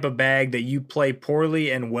 type of bag that you play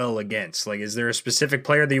poorly and well against? Like, is there a specific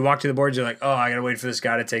player that you walk to the boards, you're like, oh, I gotta wait for this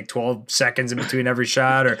guy to take 12 seconds in between every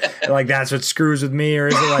shot, or like that's what screws with me? Or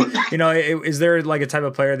is it like, is there like a type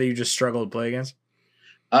of player that you just struggle to play against?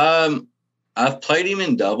 I've played him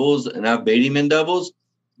in doubles and I've beat him in doubles.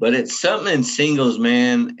 But it's something in singles,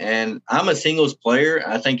 man, and I'm a singles player.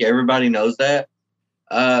 I think everybody knows that.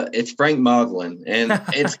 It's Frank Moglen, and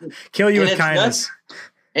it's kill you with kindness.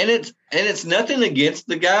 It's nothing against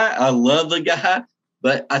the guy. I love the guy,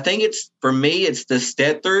 but I think for me, it's the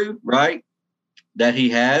step through, right, that he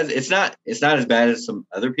has. It's not as bad as some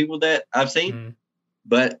other people that I've seen,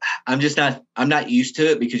 but I'm not used to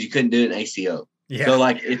it because you couldn't do it in ACO. Yeah. So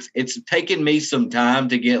like it's taken me some time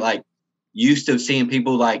to get like used to seeing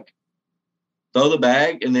people like throw the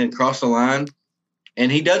bag and then cross the line, and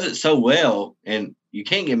he does it so well, and you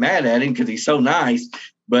can't get mad at him because he's so nice,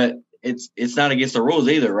 but it's not against the rules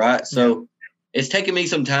either, right? So it's taken me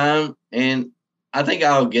some time, and I think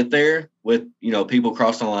I'll get there with people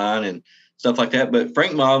crossing the line and stuff like that. But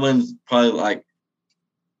Frank Moglen's probably like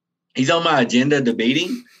he's on my agenda to beat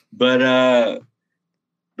him, but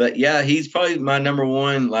yeah, he's probably my number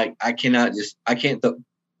one. Like I can't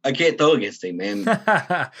throw against him, man.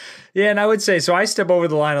 Yeah, and I would say, so I step over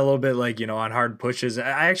the line a little bit, like, on hard pushes.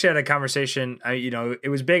 I actually had a conversation, it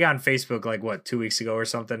was big on Facebook, like, 2 weeks ago or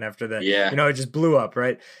something after that. Yeah. It just blew up,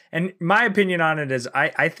 right? And my opinion on it is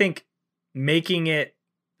I think making it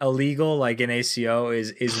illegal, like in ACO,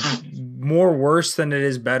 is more worse than it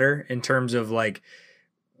is better in terms of, like,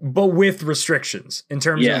 but with restrictions in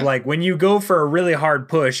terms Yeah. of like when you go for a really hard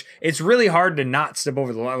push, it's really hard to not step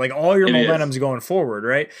over the line. Like all your momentum's going forward,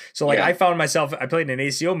 right? So like I found myself, I played in an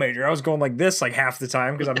ACO major. I was going like this like half the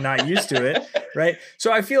time because I'm not used to it, right?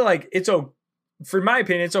 So I feel like for my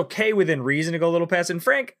opinion, it's okay within reason to go a little past. And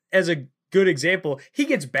Frank, as a good example, he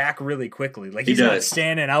gets back really quickly. Like he's not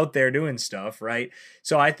standing out there doing stuff, right?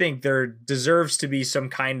 So I think there deserves to be some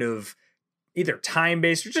kind of either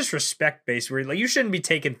time-based or just respect-based where like you shouldn't be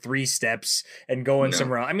taking 3 steps and going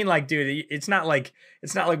somewhere else. I mean, like, dude, it's not like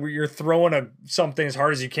you're throwing something as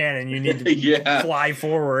hard as you can and you need to fly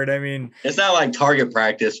forward. I mean, it's not like target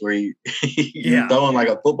practice where you're throwing like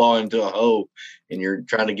a football into a hole and you're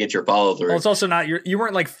trying to get your follow through. Well, it's also not you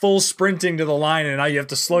weren't like full sprinting to the line and now you have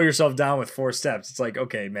to slow yourself down with 4 steps. It's like,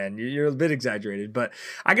 okay, man, you're a bit exaggerated, but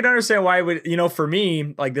I can understand why it would, for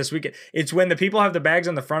me, like this weekend, it's when the people have the bags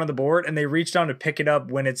on the front of the board and they reach down to pick it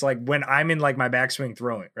up when it's like when I'm in like my backswing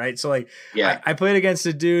throwing, right? So like, I played against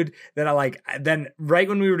a dude that I like, then right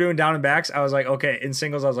when we were doing down and backs, I was like, okay, in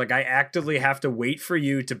singles, I was like, I actively have to wait for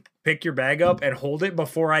you to pick your bag up and hold it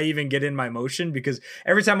before I even get in my motion, because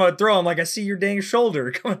every time I would throw, I'm like, I see your dang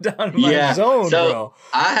shoulder coming down my zone, bro.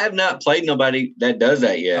 I have not played nobody that does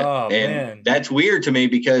that yet. Oh, and man. That's weird to me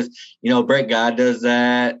because, Brett Guy does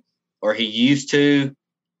that, or he used to.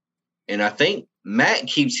 And I think Matt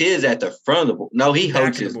keeps his at the front of the board. No, he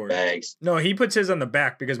holds his bags. No, he puts his on the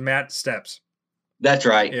back because Matt steps. That's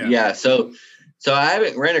right. Yeah. So I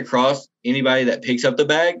haven't ran across anybody that picks up the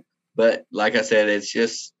bag, but like I said, it's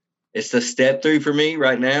the step through for me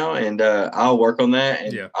right now, and I'll work on that,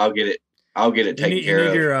 and I'll get it taken care of.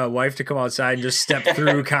 You need your wife to come outside and just step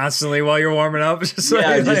through constantly while you're warming up.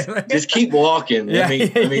 Just keep walking.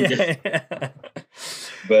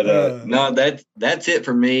 But no, that's it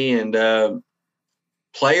for me. And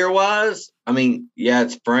player wise, I mean,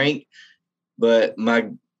 it's Frank, but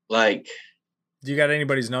do you got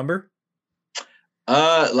anybody's number?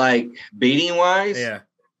 Like beating wise,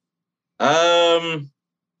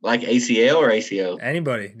 like ACL or ACO?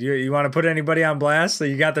 Anybody? Do you want to put anybody on blast so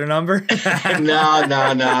you got their number? No.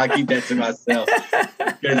 I keep that to myself.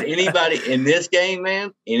 Because anybody in this game,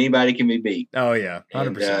 man, anybody can be beat. Oh, yeah.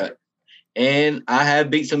 100%. And I have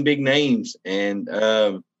beat some big names. And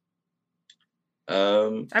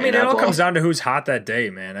I mean, it all comes down to who's hot that day,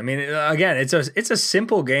 man. I mean, again, it's a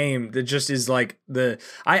simple game that just is like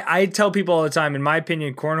I tell people all the time, in my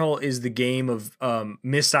opinion, cornhole is the game of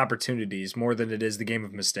missed opportunities more than it is the game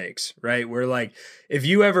of mistakes, right? Where like if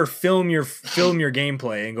you ever film your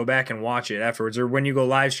gameplay and go back and watch it afterwards, or when you go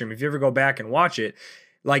live stream, if you ever go back and watch it,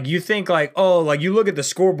 like you think like, oh, like you look at the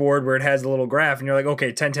scoreboard where it has the little graph and you're like,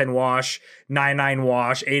 okay, 10-10 wash, 9-9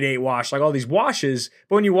 wash, 8-8 wash, like all these washes.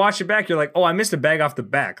 But when you watch it back, you're like, oh, I missed a bag off the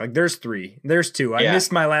back. Like there's 3, there's 2. I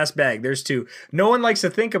missed my last bag. There's 2. No one likes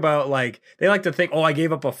to think about like, they like to think, oh, I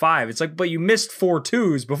gave up a 5. It's like, but you missed 4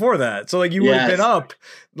 2s before that. So like you would have been up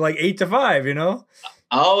like 8-5,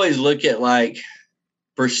 I always look at like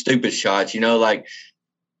for stupid shots, like,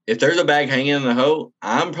 if there's a bag hanging in the hole,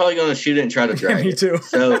 I'm probably going to shoot it and try to drag Me too. it.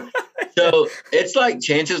 So it's like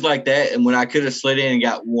chances like that. And when I could have slid in and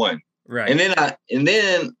got 1, right. And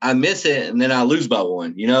then I miss it and then I lose by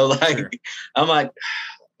 1, sure. I'm like,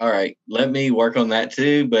 all right, let me work on that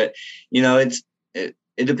too. But it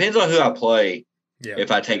depends on who I play. Yeah.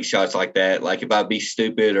 If I take shots like that, like if I be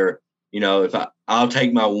stupid or, if I'll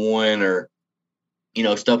take my 1 or,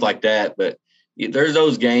 stuff like that. But there's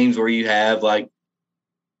those games where you have like,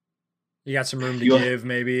 you got some room to give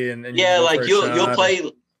maybe. And like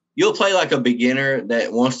you'll play like a beginner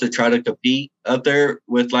that wants to try to compete up there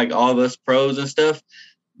with like all of us pros and stuff.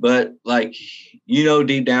 But like,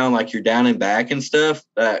 deep down, like you're down and back and stuff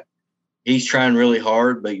that he's trying really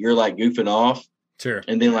hard, but you're like goofing off. Sure.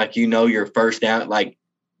 And then like, your first down, like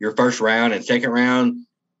your first round and second round,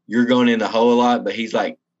 you're going in the hole a lot, but he's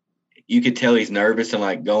like, you could tell he's nervous and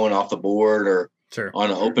like going off the board or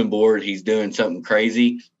on an open board, he's doing something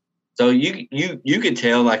crazy. So you could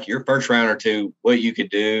tell like your first round or 2 what you could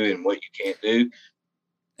do and what you can't do.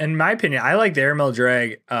 In my opinion, I like the airmail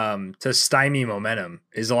drag to stymie momentum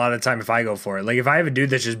is a lot of the time if I go for it. Like if I have a dude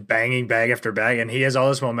that's just banging bag after bag and he has all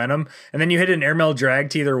this momentum and then you hit an airmail drag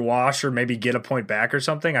to either wash or maybe get a point back or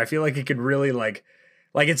something, I feel like it could really like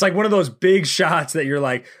it's like one of those big shots that you're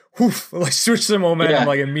like, whoof, like switch the momentum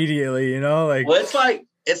like immediately, like. Well, it's like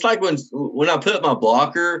when I put up my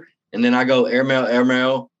blocker and then I go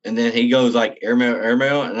airmail, and then he goes like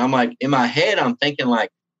airmail. And I'm like, in my head, I'm thinking like,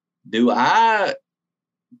 do I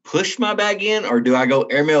push my bag in or do I go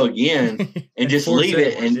airmail again and just leave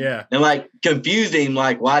it? And like confuse him.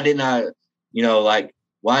 Like, why didn't I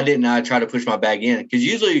try to push my bag in? Cause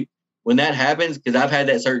usually when that happens, because I've had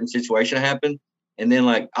that certain situation happen, and then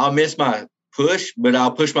like I'll miss my push, but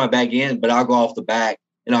I'll push my bag in, but I'll go off the back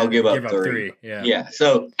and I'll give up three. Yeah.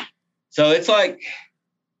 So it's like,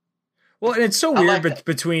 well, and it's so weird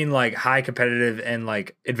between like high competitive and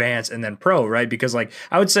like advanced and then pro, right? Because like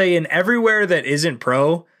I would say in everywhere that isn't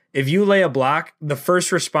pro, if you lay a block, the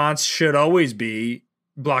first response should always be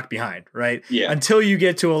block behind, right? Yeah. Until you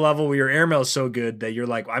get to a level where your airmail is so good that you're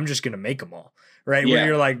like, I'm just going to make them all, right? Yeah. Where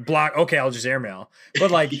you're like, block, okay, I'll just airmail.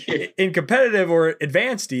 But like in competitive or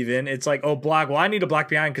advanced even, it's like, oh, block, well, I need to block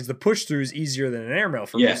behind because the push through is easier than an airmail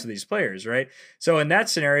for most of these players, right? So in that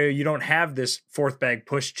scenario, you don't have this fourth bag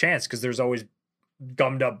push chance because there's always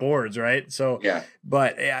gummed up boards, right? So yeah,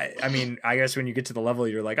 but I mean, I guess when you get to the level,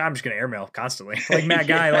 you're like, I'm just gonna airmail constantly, like Matt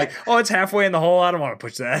Guy, like, oh, it's halfway in the hole, I don't want to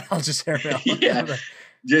push that, I'll just airmail.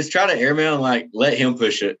 Just try to airmail and like let him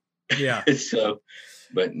push it. Yeah. So,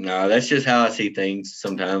 but no, that's just how I see things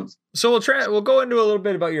sometimes. So we'll go into a little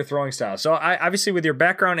bit about your throwing style. So I obviously with your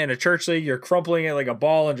background in a church league, you're crumpling it like a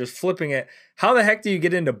ball and just flipping it. How the heck do you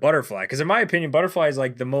get into butterfly? Because in my opinion, butterfly is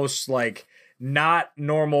like the most like not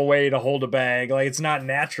normal way to hold a bag. Like it's not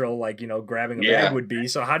natural, like, you know, grabbing a bag would be.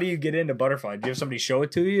 So how do you get into butterfly? Do you have somebody show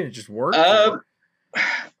it to you and it just works?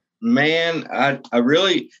 Man, I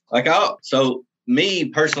really like, so me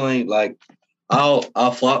personally, like I'll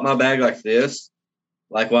flop my bag like this,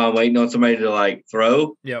 like while I'm waiting on somebody to like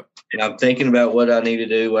throw. Yep. And I'm thinking about what I need to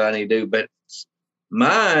do. But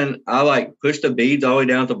mine, I like push the beads all the way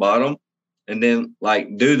down at the bottom and then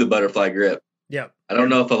like do the butterfly grip. Yep. I don't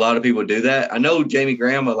know if a lot of people do that. I know Jamie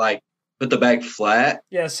Graham would like put the bag flat.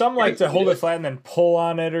 Yeah, some like to hold it flat and then pull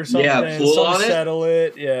on it or something. Yeah, pull some on it. Settle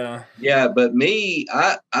it. Yeah. Yeah, but me,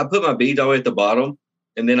 I put my beads all the way at the bottom,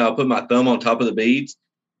 and then I'll put my thumb on top of the beads,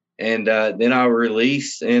 and then I'll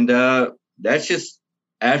release. And that's just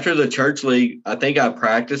after the church league. I think I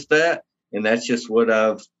practiced that, and that's just what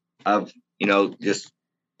I've you know, just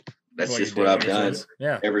that's just what I've done.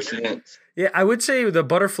 Ever since. Yeah, I would say the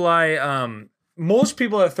butterfly. Most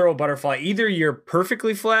people that throw a butterfly, either you're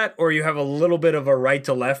perfectly flat or you have a little bit of a right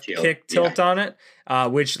to left tilt on it,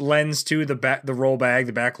 which lends to the roll bag,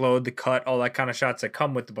 the back load, the cut, all that kind of shots that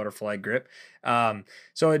come with the butterfly grip.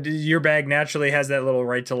 So your bag naturally has that little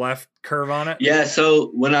right to left curve on it. Yeah. So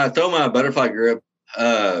when I throw my butterfly grip,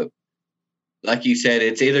 like you said,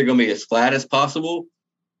 it's either going to be as flat as possible.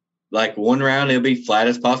 Like one round, it'll be flat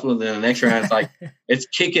as possible. And then the next round, it's like it's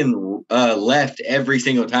kicking left every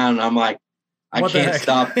single time. And I'm like, I can't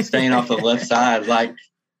stop staying off the left side. Like,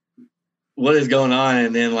 what is going on?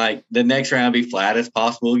 And then, like, the next round be flat as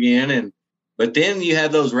possible again. But then you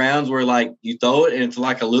have those rounds where, like, you throw it and it's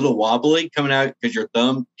like a little wobbly coming out because your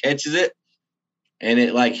thumb catches it. And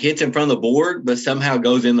it, like, hits in front of the board, but somehow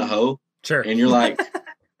goes in the hole. Sure. And you're like,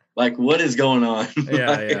 like, what is going on?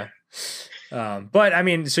 Yeah, yeah. But, I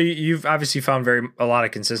mean, so you've obviously found a lot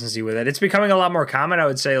of consistency with it. It's becoming a lot more common. I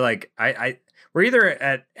would say, like, we're either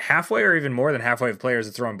at halfway or even more than halfway of players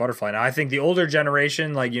that throw in butterfly. Now, I think the older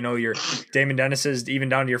generation, like, you know, your Damon Dennis's, even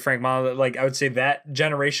down to your Frank Milo, like, I would say that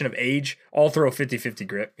generation of age all throw 50-50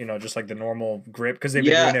 grip, you know, just like the normal grip because they've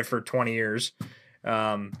been doing it for 20 years.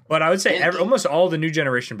 But I would say almost all the new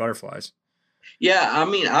generation butterflies. Yeah, I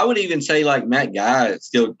mean, I would even say, like, Matt Guy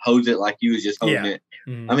still holds it like you was just holding it.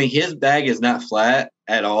 Mm-hmm. I mean, his bag is not flat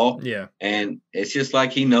at all. Yeah. And it's just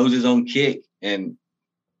like he knows his own kick. And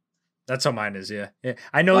that's how mine is. Yeah.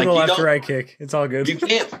 I know, like, the left to right kick. It's all good. You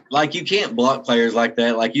can't block players like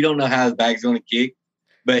that. Like, you don't know how his bag's going to kick,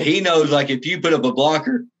 but he knows, like, if you put up a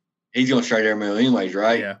blocker, he's going to straight airmail anyways,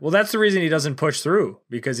 right? Yeah. Well, that's the reason he doesn't push through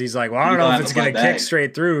because he's like, well, I don't know if it's going to kick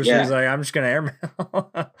straight through. So he's like, I'm just going to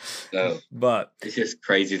airmail. So, but it's just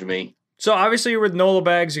crazy to me. So obviously you're with NOLA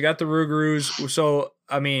bags. You got the Rougarous. So,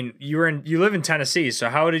 I mean, you live in Tennessee. So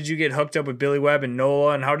how did you get hooked up with Billy Webb and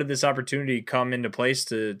NOLA, and how did this opportunity come into place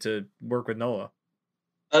to work with NOLA?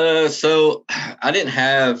 So I didn't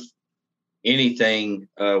have anything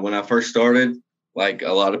when I first started, like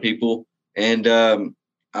a lot of people. And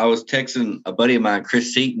I was texting a buddy of mine,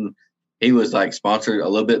 Chris Seaton. He was like sponsored a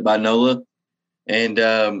little bit by NOLA. And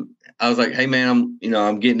I was like, hey man,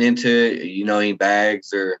 I'm getting into, any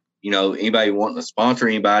bags or, anybody wanting to sponsor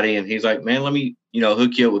anybody. And he's like, man, let me,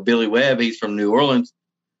 hook you up with Billy Webb. He's from New Orleans.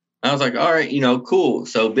 I was like, all right, cool.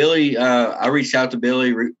 So Billy, I reached out to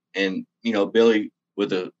Billy and, Billy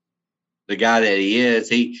with the guy that he is,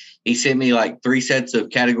 he sent me like 3 sets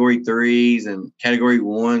of category 3s and category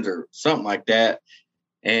 1s or something like that.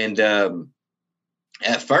 And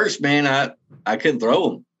at first, man, I couldn't throw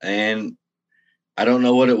them. And I don't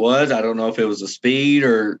know what it was. I don't know if it was the speed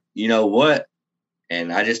or what.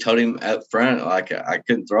 And I just told him up front, like I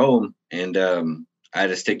couldn't throw them. And I had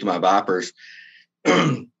to stick to my Vipers.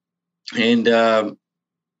 And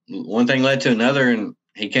one thing led to another, and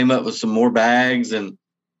he came up with some more bags, and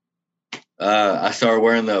I started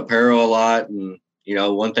wearing the apparel a lot, and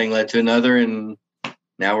one thing led to another, and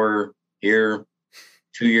now we're here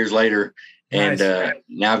 2 years later, and Nice.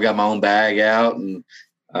 now I've got my own bag out, and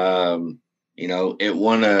it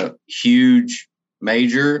won a huge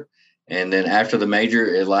major, and then after the major,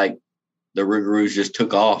 the Rougarous just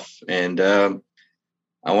took off, and I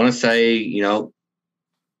want to say,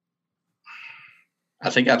 I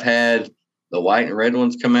think I've had the white and red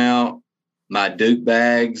ones come out. My Duke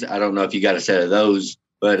bags, I don't know if you got a set of those,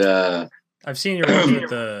 but I've seen your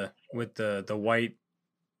ones with the white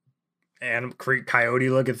and coyote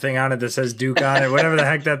looking thing on it that says Duke on it, whatever the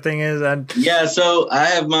heck that thing is. Yeah, so I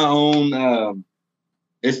have my own.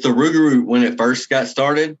 It's the Rougarou when it first got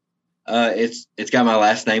started. It's got my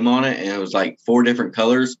last name on it, and it was like 4 different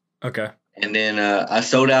colors. Okay. And then I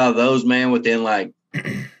sold out of those, man, within like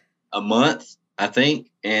a month, I think.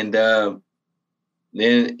 And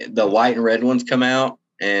then the white and red ones come out,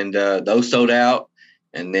 and those sold out.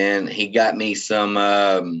 And then he got me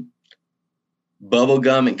some bubble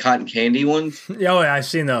gum and cotton candy ones. Oh, yeah, I've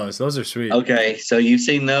seen those. Those are sweet. Okay, so you've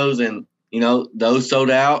seen those, and those sold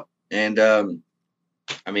out. And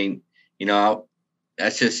I mean,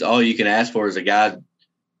 that's just all you can ask for is a guy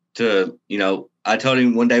to, I told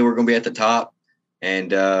him one day we're going to be at the top,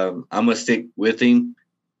 and I'm going to stick with him.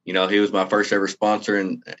 He was my first ever sponsor,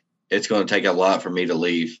 and it's going to take a lot for me to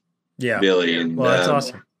leave. Yeah. Billy. And, well, that's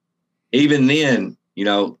awesome. Even then,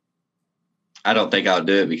 I don't think I'll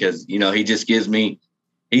do it because, he just gives me,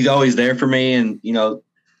 he's always there for me. And,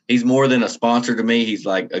 he's more than a sponsor to me. He's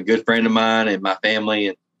like a good friend of mine and my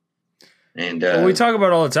family. And well, we talk about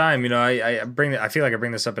it all the time. I feel like I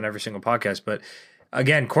bring this up in every single podcast, but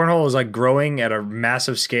again, cornhole is like growing at a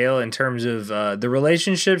massive scale in terms of the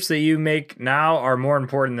relationships that you make now are more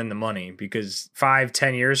important than the money, because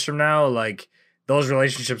 5-10 years from now, like those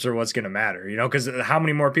relationships are what's going to matter, because how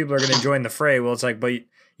many more people are going to join the fray? Well, it's like, but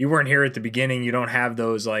you weren't here at the beginning. You don't have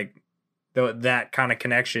those like that kind of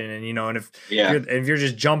connection. And, and if you're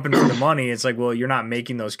just jumping for the money, it's like, well, you're not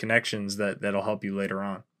making those connections that'll help you later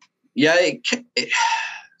on. Yeah.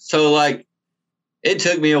 So like, it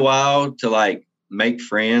took me a while to like make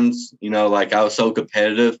friends, like I was so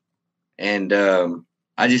competitive, and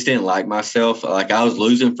I just didn't like myself. Like I was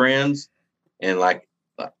losing friends, and like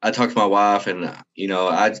I talked to my wife, and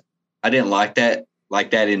I didn't like that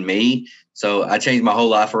in me. So I changed my whole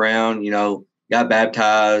life around, got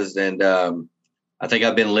baptized, and I think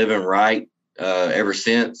I've been living right ever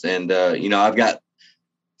since. And I've got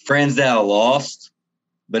friends that I lost,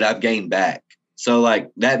 but I've gained back. So like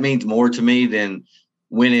that means more to me than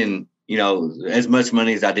winning, as much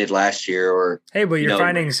money as I did last year. Or hey, but you're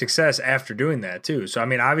finding success after doing that too. So I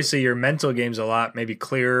mean, obviously your mental game's a lot maybe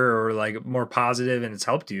clearer or like more positive, and it's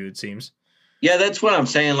helped you, it seems. Yeah, that's what I'm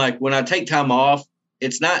saying. Like when I take time off,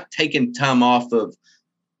 it's not taking time off of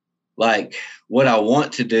like what I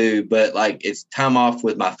want to do, but like it's time off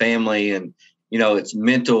with my family, and it's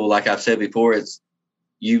mental. Like I've said before, it's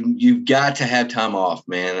you've got to have time off,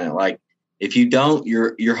 man. And like if you don't,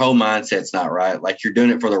 your whole mindset's not right. Like you're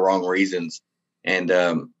doing it for the wrong reasons. And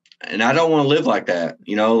I don't want to live like that.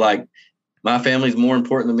 Like my family's more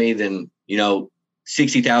important to me than,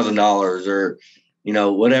 $60,000 or,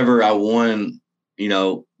 whatever I won,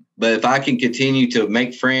 but if I can continue to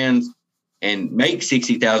make friends and make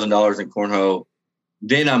 $60,000 in cornhole,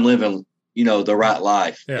 then I'm living, the right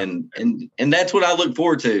life. Yeah. And that's what I look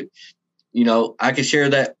forward to. I could share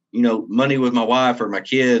that, money with my wife or my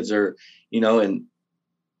kids, or, and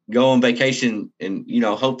go on vacation and,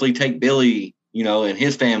 hopefully take Billy, and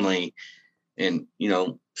his family, and,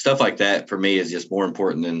 stuff like that for me is just more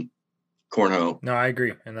important than cornhole. No, I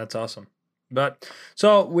agree. And that's awesome. But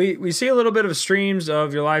so we see a little bit of streams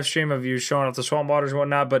of your live stream of you showing off the swamp waters and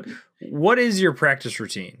whatnot, but what is your practice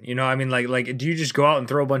routine? I mean, like, do you just go out and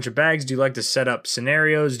throw a bunch of bags? Do you like to set up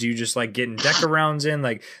scenarios? Do you just like getting deck rounds in?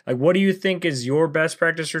 Like what do you think is your best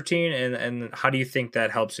practice routine? And how do you think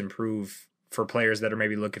that helps improve for players that are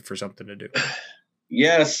maybe looking for something to do?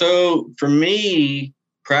 Yeah. So for me,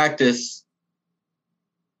 practice,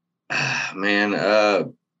 man,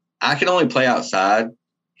 I can only play outside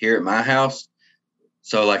here at my house.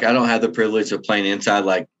 So like, I don't have the privilege of playing inside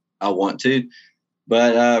like I want to,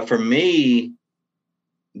 but for me,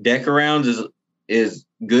 deck arounds is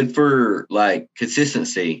good for like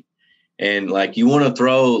consistency. And like, you want to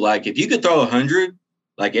throw, like, if you could throw 100,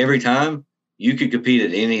 like every time, you could compete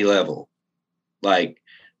at any level. Like,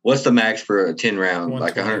 what's the max for a 10 round?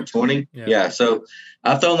 Like 120? Yeah. So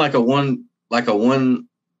I've thrown like a one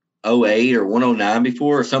 108 or 109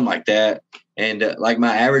 before or something like that. And like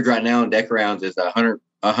my average right now in deck rounds is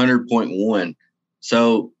 100.1.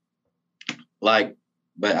 So like,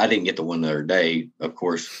 but I didn't get the one the other day. Of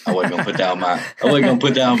course, I wasn't gonna put that on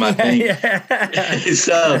my thing. Yeah.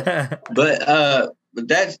 So, but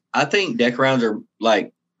that's, I think deck rounds are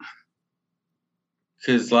like,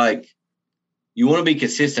 because like you want to be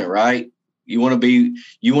consistent, right? You want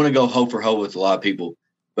to go hoe for hoe with a lot of people.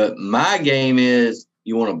 But my game is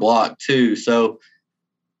you want to block too. So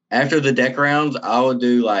after the deck rounds, I would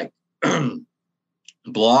do like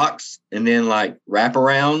blocks and then like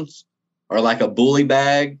wraparounds or like a bully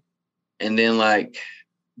bag. And then like,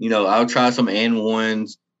 I'll try some and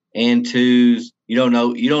ones and twos. You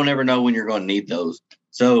don't ever know when you're going to need those.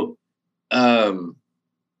 So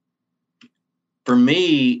for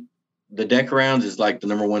me, the deck rounds is like the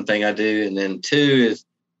number one thing I do. And then two is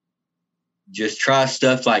just try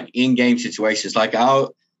stuff like in-game situations. Like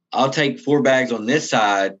I'll take 4 bags on this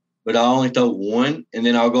side, but I'll only throw one, and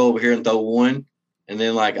then I'll go over here and throw one, and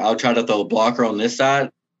then like I'll try to throw a blocker on this side,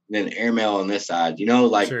 and then airmail on this side.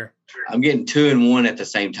 Sure. I'm getting 2 and 1 at the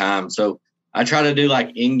same time. So I try to do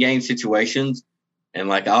like in-game situations, and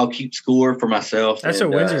like I'll keep score for myself. That's what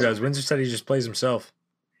Windsor does. Windsor said he just plays himself.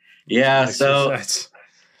 Yeah. So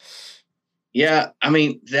yeah, I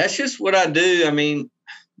mean, that's just what I do. I mean,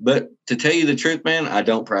 but to tell you the truth, man, I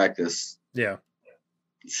don't practice. Yeah.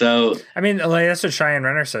 So I mean, like, that's what Cheyenne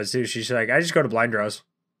Renner says too. She's like, I just go to blind draws.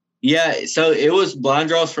 Yeah. So it was blind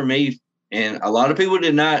draws for me, and a lot of people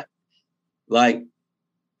did not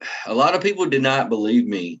believe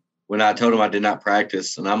me when I told them I did not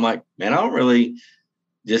practice. And I'm like, man, I don't really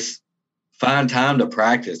just find time to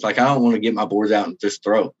practice. Like, I don't want to get my boards out and just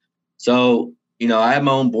throw. So, I have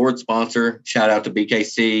my own board sponsor. Shout out to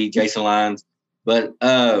BKC, Jason Lyons. But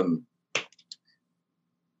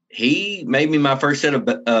he made me my first set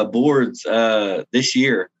of boards this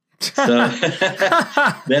year, so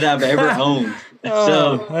that I've ever owned.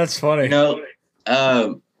 So that's funny.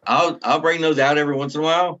 I'll bring those out every once in a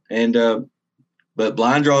while, and but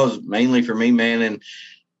blind draws mainly for me, man.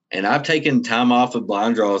 And I've taken time off of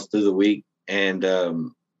blind draws through the week, and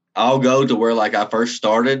I'll go to where like I first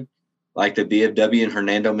started, like the BFW in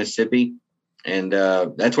Hernando, Mississippi. And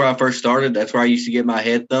that's where I first started. That's where I used to get my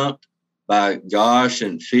head thumped by Josh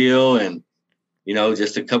and Phil and,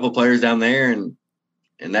 just a couple players down there. And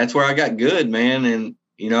that's where I got good, man. And,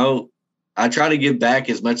 I try to give back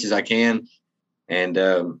as much as I can. And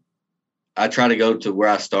I try to go to where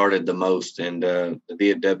I started the most. And the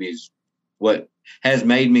BFW is what has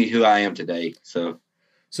made me who I am today. So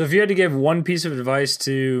if you had to give one piece of advice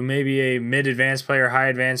to maybe a mid-advanced player,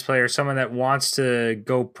 high-advanced player, someone that wants to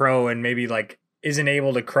go pro and maybe like isn't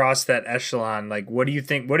able to cross that echelon, like what do you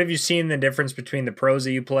think? What have you seen the difference between the pros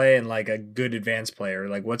that you play and like a good advanced player?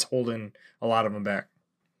 Like what's holding a lot of them back?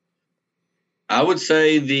 I would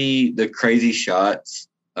say the crazy shots.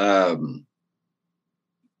 You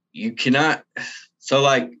cannot. So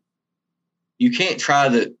like, you can't try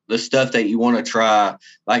the stuff that you want to try.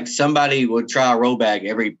 Like somebody would try a roll bag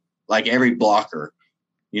every blocker,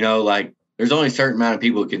 like there's only a certain amount of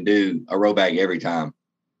people who can do a roll bag every time.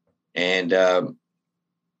 And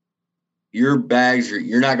your bags,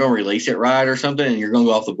 you're not going to release it right or something, and you're going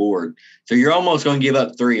to go off the board. So you're almost going to give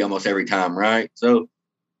up 3 almost every time. Right. So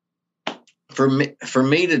for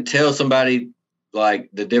me to tell somebody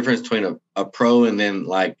like the difference between a pro and then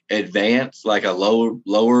like advanced, like a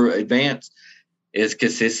lower advanced, is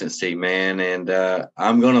consistency, man. And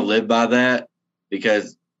I'm going to live by that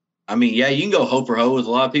because, I mean, yeah, you can go hoe for hoe with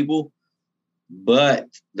a lot of people, but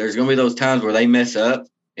there's going to be those times where they mess up.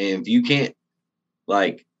 And if you can't,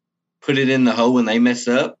 like, put it in the hole when they mess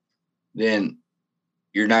up, then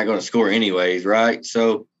you're not going to score anyways, right?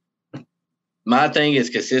 So my thing is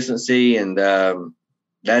consistency, and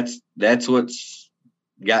that's what's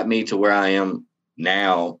got me to where I am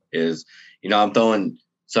now is, I'm throwing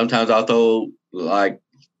 – sometimes I'll throw – like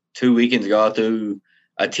 2 weekends ago, I threw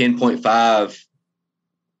a 10.5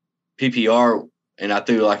 PPR, and I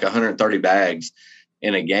threw like 130 bags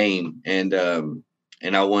in a game, and I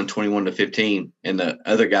won 21-15. And the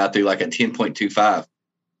other guy threw like a 10.25,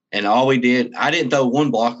 and all we did, I didn't throw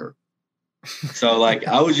one blocker. So like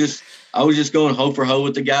I was just going hoe for hoe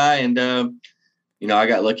with the guy, and I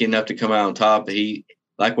got lucky enough to come out on top. He,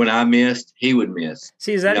 like, when I missed, he would miss.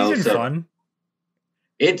 See, is that even fun?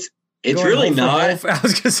 It's really not. I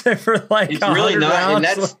was gonna say for like it's really not,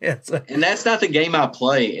 and that's not the game I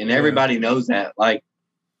play, and everybody knows that. Like,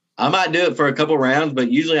 I might do it for a couple rounds, but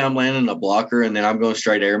usually I'm landing a blocker and then I'm going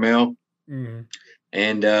straight airmail. Mm-hmm.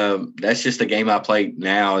 And that's just the game I play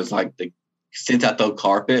now. Is like since I throw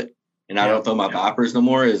carpet and I don't throw my Vipers no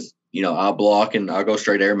more is, I'll block and I'll go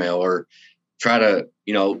straight airmail or try to,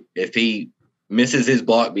 if he misses his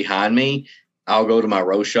block behind me, I'll go to my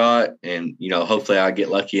row shot and, hopefully I get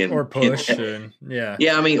lucky and or push.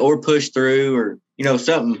 Or push through or,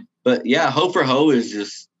 something. But yeah, hoe for hoe is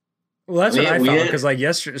just. Well, that's what I thought because like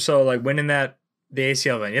yesterday, so like winning the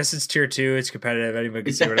ACL event. Yes, it's tier 2. It's competitive. Anybody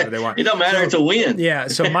can see whatever they want. It don't matter. It's a win. Yeah.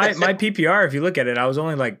 So my PPR, if you look at it, I was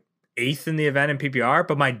only like 8th in the event in PPR,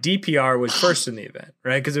 but my DPR was first in the event,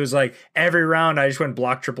 right? Because it was like every round I just went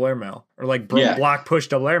block triple airmail or like block push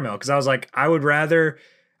double airmail because I was like, I would rather.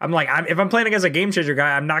 I'm like, if I'm playing against a game changer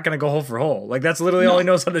guy, I'm not going to go hole for hole. Like that's literally all he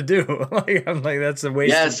knows how to do. I'm like, that's a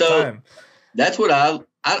waste of time. That's what I.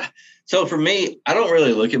 So for me, I don't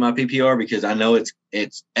really look at my PPR because I know it's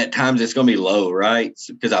at times it's going to be low, right?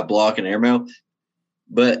 Because I block and airmail.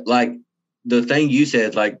 But like the thing you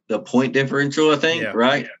said, like the point differential, I think,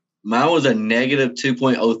 right? Yeah. Mine was a negative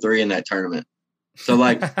 2.03 in that tournament. So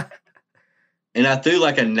like, and I threw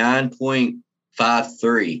like a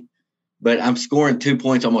 9.53, but I'm scoring 2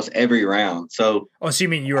 points almost every round. So, so you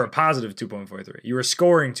mean you were a positive 2.43? You were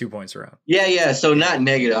scoring 2 points around. Yeah. So not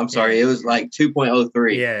negative. I'm sorry. It was like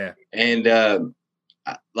 2.03. Yeah. And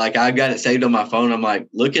like I got it saved on my phone. I'm like,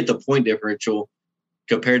 look at the point differential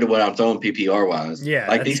compared to what I'm throwing PPR wise. Yeah.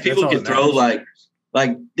 Like these people could throw like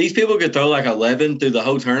these people could throw like 11 through the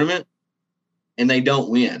whole tournament and they don't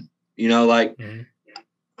win.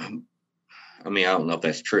 I mean, I don't know if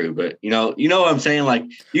that's true, but you know what I'm saying? Like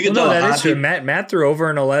you can throw that is true. Matt threw over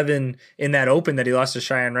an 11 in that open that he lost to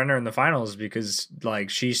Cheyenne Renner in the finals because like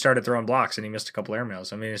she started throwing blocks and he missed a couple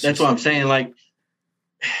airmails. I mean, that's what I'm saying. Like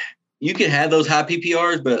you can have those high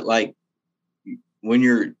PPRs, but like when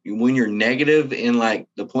you're negative in like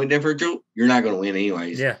the point differential, you're not going to win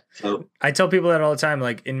anyways. Yeah. So I tell people that all the time.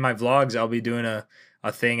 Like in my vlogs, I'll be doing a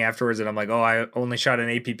thing afterwards and I'm like, oh, I only shot an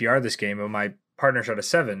 8 PPR this game, but my partner shot a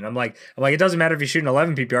 7. And I'm like, it doesn't matter if you shoot an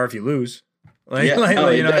 11 PPR if you lose.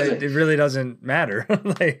 It really doesn't matter.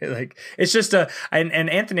 like it's just and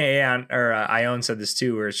Anthony Ione said this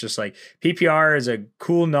too, where it's just like PPR is a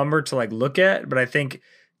cool number to like look at, but I think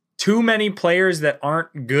too many players that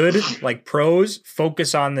aren't good, like pros,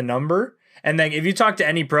 focus on the number. And then if you talk to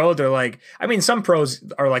any pro, they're like, I mean, some pros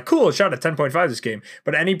are like, cool, I shot a 10.5 this game,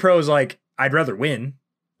 but any pro's like, I'd rather win.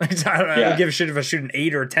 Like, I don't give a shit if I shoot an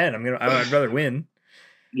 8 or a 10. I'd rather win.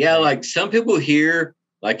 Yeah, like some people here,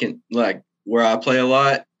 like in like where I play a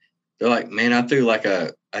lot, they're like, man, I threw like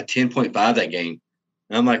a 10.5 that game.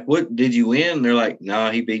 And I'm like, what, did you win? And they're like,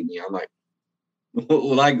 no, he beat me. I'm like,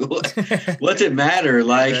 what's it matter?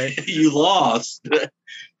 Like right. You lost.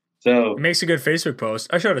 So it makes a good Facebook post.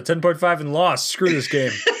 I shot a 10.5 and lost. Screw this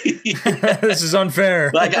game. This is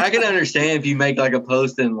unfair. Like I can understand if you make like a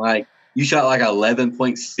post and like you shot like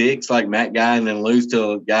 11.6 like Matt Guy and then lose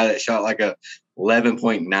to a guy that shot like a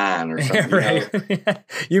 11.9 or something. Right.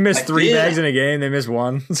 You missed like, 3 bags in a game. They missed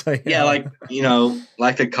 1. Like, like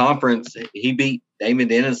the conference, he beat Damon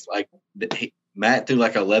Dennis. Like Matt threw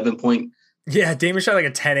like 11 point. Yeah, Damon shot like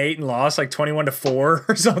a 10-8 and lost like 21-4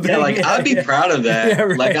 or something. Yeah, like I'd be proud of that. Yeah,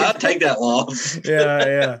 right. Like I'd take that loss.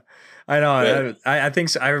 Yeah. I know. I think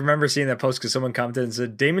so. I remember seeing that post because someone commented and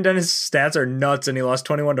said Damon Dennis' stats are nuts and he lost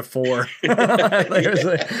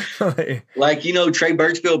 21-4. Trey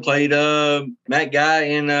Birchfield played Matt Guy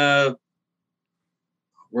in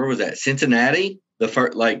where was that? Cincinnati, the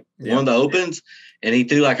first one of the opens, and he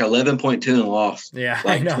threw like 11.2 and lost. Yeah,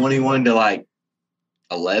 like 21 to like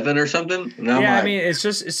 11 or something. Yeah, I mean, it's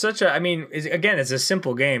such a. I mean, it's a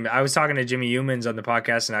simple game. I was talking to Jimmy Humans on the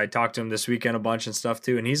podcast, and I talked to him this weekend a bunch and stuff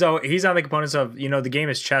too. And he's on the components of the game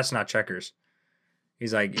is chess, not checkers.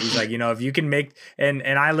 He's like if you can make and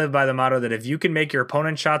I live by the motto that if you can make your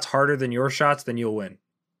opponent's shots harder than your shots, then you'll win.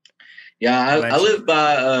 Yeah, I live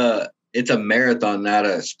by it's a marathon, not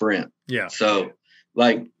a sprint. Yeah. So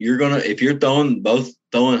like if you're throwing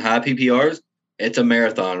high PPRs, it's a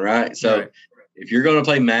marathon, right? So. Right. If you're going to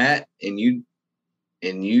play Matt and you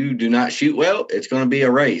do not shoot well, it's going to be a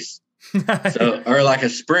race. Or like a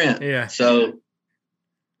sprint. Yeah. So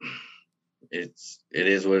it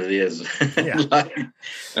is what it is.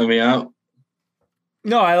 Yeah.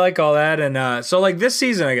 I like all that. And so like this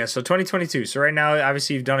season, I guess, so 2022. So right now,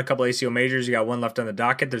 obviously you've done a couple ACO majors. You got one left on the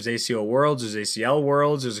docket. There's ACO Worlds. There's ACL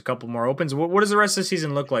Worlds. There's a couple more opens. What does the rest of the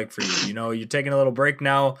season look like for you? You're taking a little break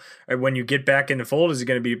now. When you get back into fold, is it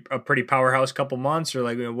going to be a pretty powerhouse couple months? Or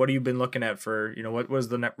like, what have you been looking at for, what does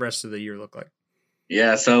the rest of the year look like?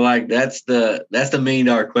 Yeah. So like, that's the $1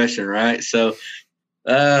 million question, right? So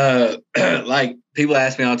like people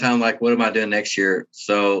ask me all the time, like, what am I doing next year?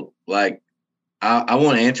 So like, I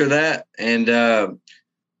won't answer that. And,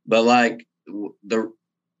 but like the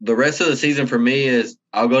the rest of the season for me is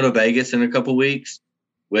I'll go to Vegas in a couple weeks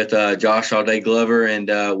with Josh All Day Glover, and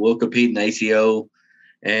we'll compete in ACO.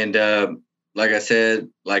 And like I said,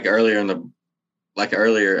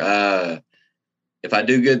 if I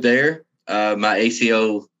do good there, my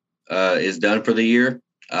ACO is done for the year.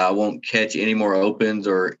 I won't catch any more opens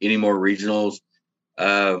or any more regionals,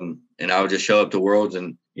 and I'll just show up to Worlds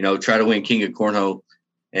and try to win King of Cornhole,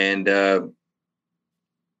 and I'll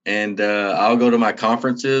go to my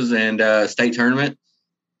conferences and state tournament,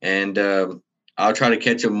 and I'll try to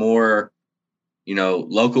catch them more,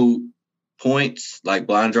 local points like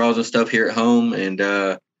blind draws and stuff here at home, and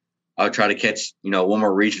I'll try to catch one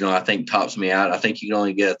more regional. I think tops me out. I think you can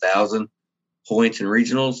only get 1,000 points in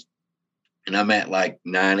regionals, and I'm at like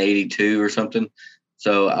 982 or something.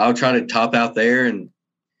 So I'll try to top out there, and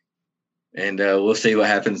we'll see what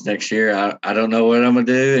happens next year. I don't know what I'm gonna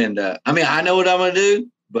do, and I know what I'm gonna do,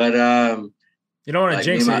 but you don't want to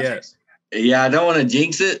jinx it yet. Yeah, I don't want to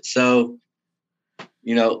jinx it. So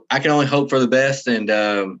I can only hope for the best, and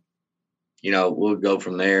we'll go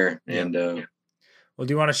from there. And well,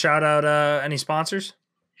 do you want to shout out any sponsors?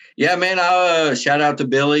 Yeah, man, I'll shout out to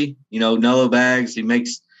Billy. Nolo Bags. He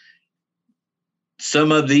makes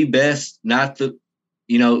some of the best, some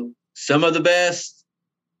of the best,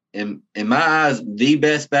 in my eyes, the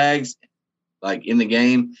best bags like in the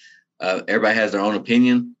game. Everybody has their own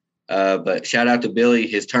opinion, but shout out to Billy.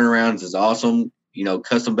 His turnarounds is awesome.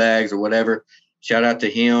 Custom bags or whatever. Shout out to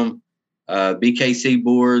him. BKC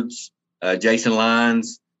Boards, Jason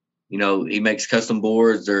Lines. He makes custom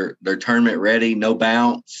boards. They're tournament ready, no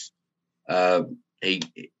bounce. He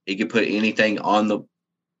can put anything on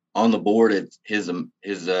the board. His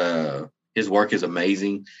work is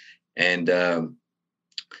amazing. And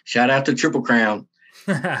shout out to Triple Crown.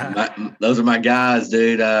 Those are my guys,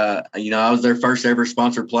 dude. I was their first ever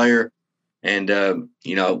sponsored player, and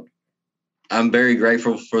I'm very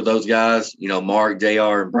grateful for those guys. Mark,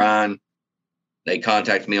 JR, and Brian. They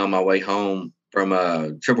contacted me on my way home from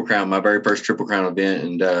Triple Crown, my very first Triple Crown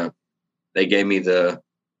event, and they gave me the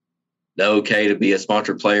okay to be a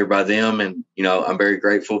sponsored player by them. And I'm very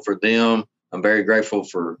grateful for them. I'm very grateful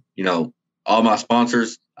for all my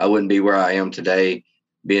sponsors. I wouldn't be where I am today,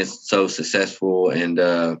 being so successful. And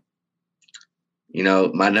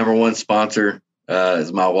my number one sponsor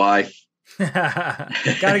is my wife.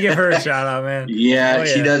 Gotta give her a shout out, man. Yeah,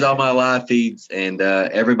 she does all my live feeds, and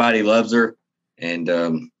everybody loves her. And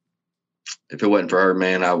if it wasn't for her,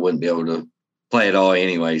 man, I wouldn't be able to play at all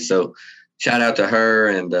anyway. So shout out to her,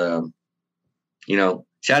 and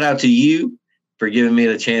shout out to you for giving me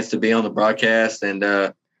the chance to be on the broadcast. And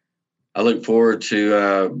I look forward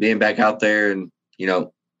to being back out there, and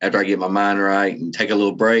after I get my mind right and take a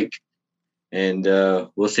little break, and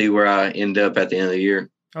we'll see where I end up at the end of the year.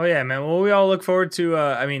 Oh, yeah, man. Well, we all look forward to,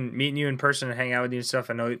 meeting you in person and hang out with you and stuff.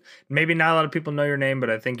 I know maybe not a lot of people know your name, but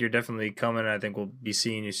I think you're definitely coming. I think we'll be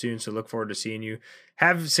seeing you soon, so look forward to seeing you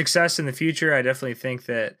have success in the future. I definitely think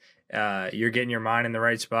that you're getting your mind in the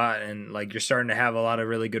right spot, and like you're starting to have a lot of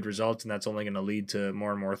really good results, and that's only going to lead to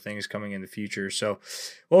more and more things coming in the future. So,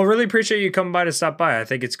 well, really appreciate you coming by to stop by. I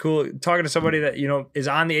think it's cool talking to somebody that is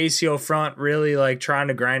on the ACO front, really like trying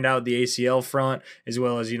to grind out the ACL front, as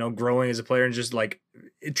well as growing as a player and just like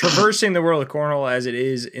traversing the world of cornhole as it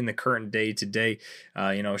is in the current day today.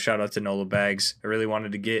 Shout out to Nolo Bags. I really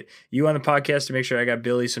wanted to get you on the podcast to make sure I got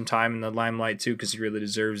Billy some time in the limelight too, because he really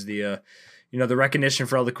deserves the the recognition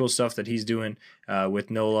for all the cool stuff that he's doing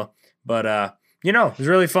with NOLA. But it was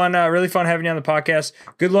really fun having you on the podcast.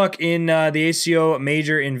 Good luck in the ACO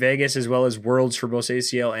major in Vegas, as well as Worlds for both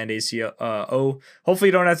ACL and ACO. Hopefully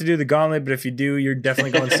you don't have to do the gauntlet, but if you do, you're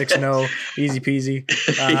definitely going 6-0, easy peasy.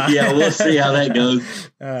 Yeah, we'll see how that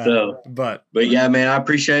goes. But yeah, man, I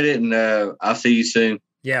appreciate it, and I'll see you soon.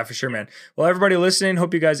 Yeah, for sure, man. Well, everybody listening,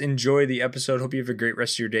 hope you guys enjoy the episode. Hope you have a great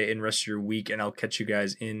rest of your day and rest of your week, and I'll catch you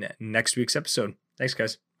guys in next week's episode. Thanks,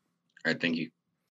 guys. All right, thank you.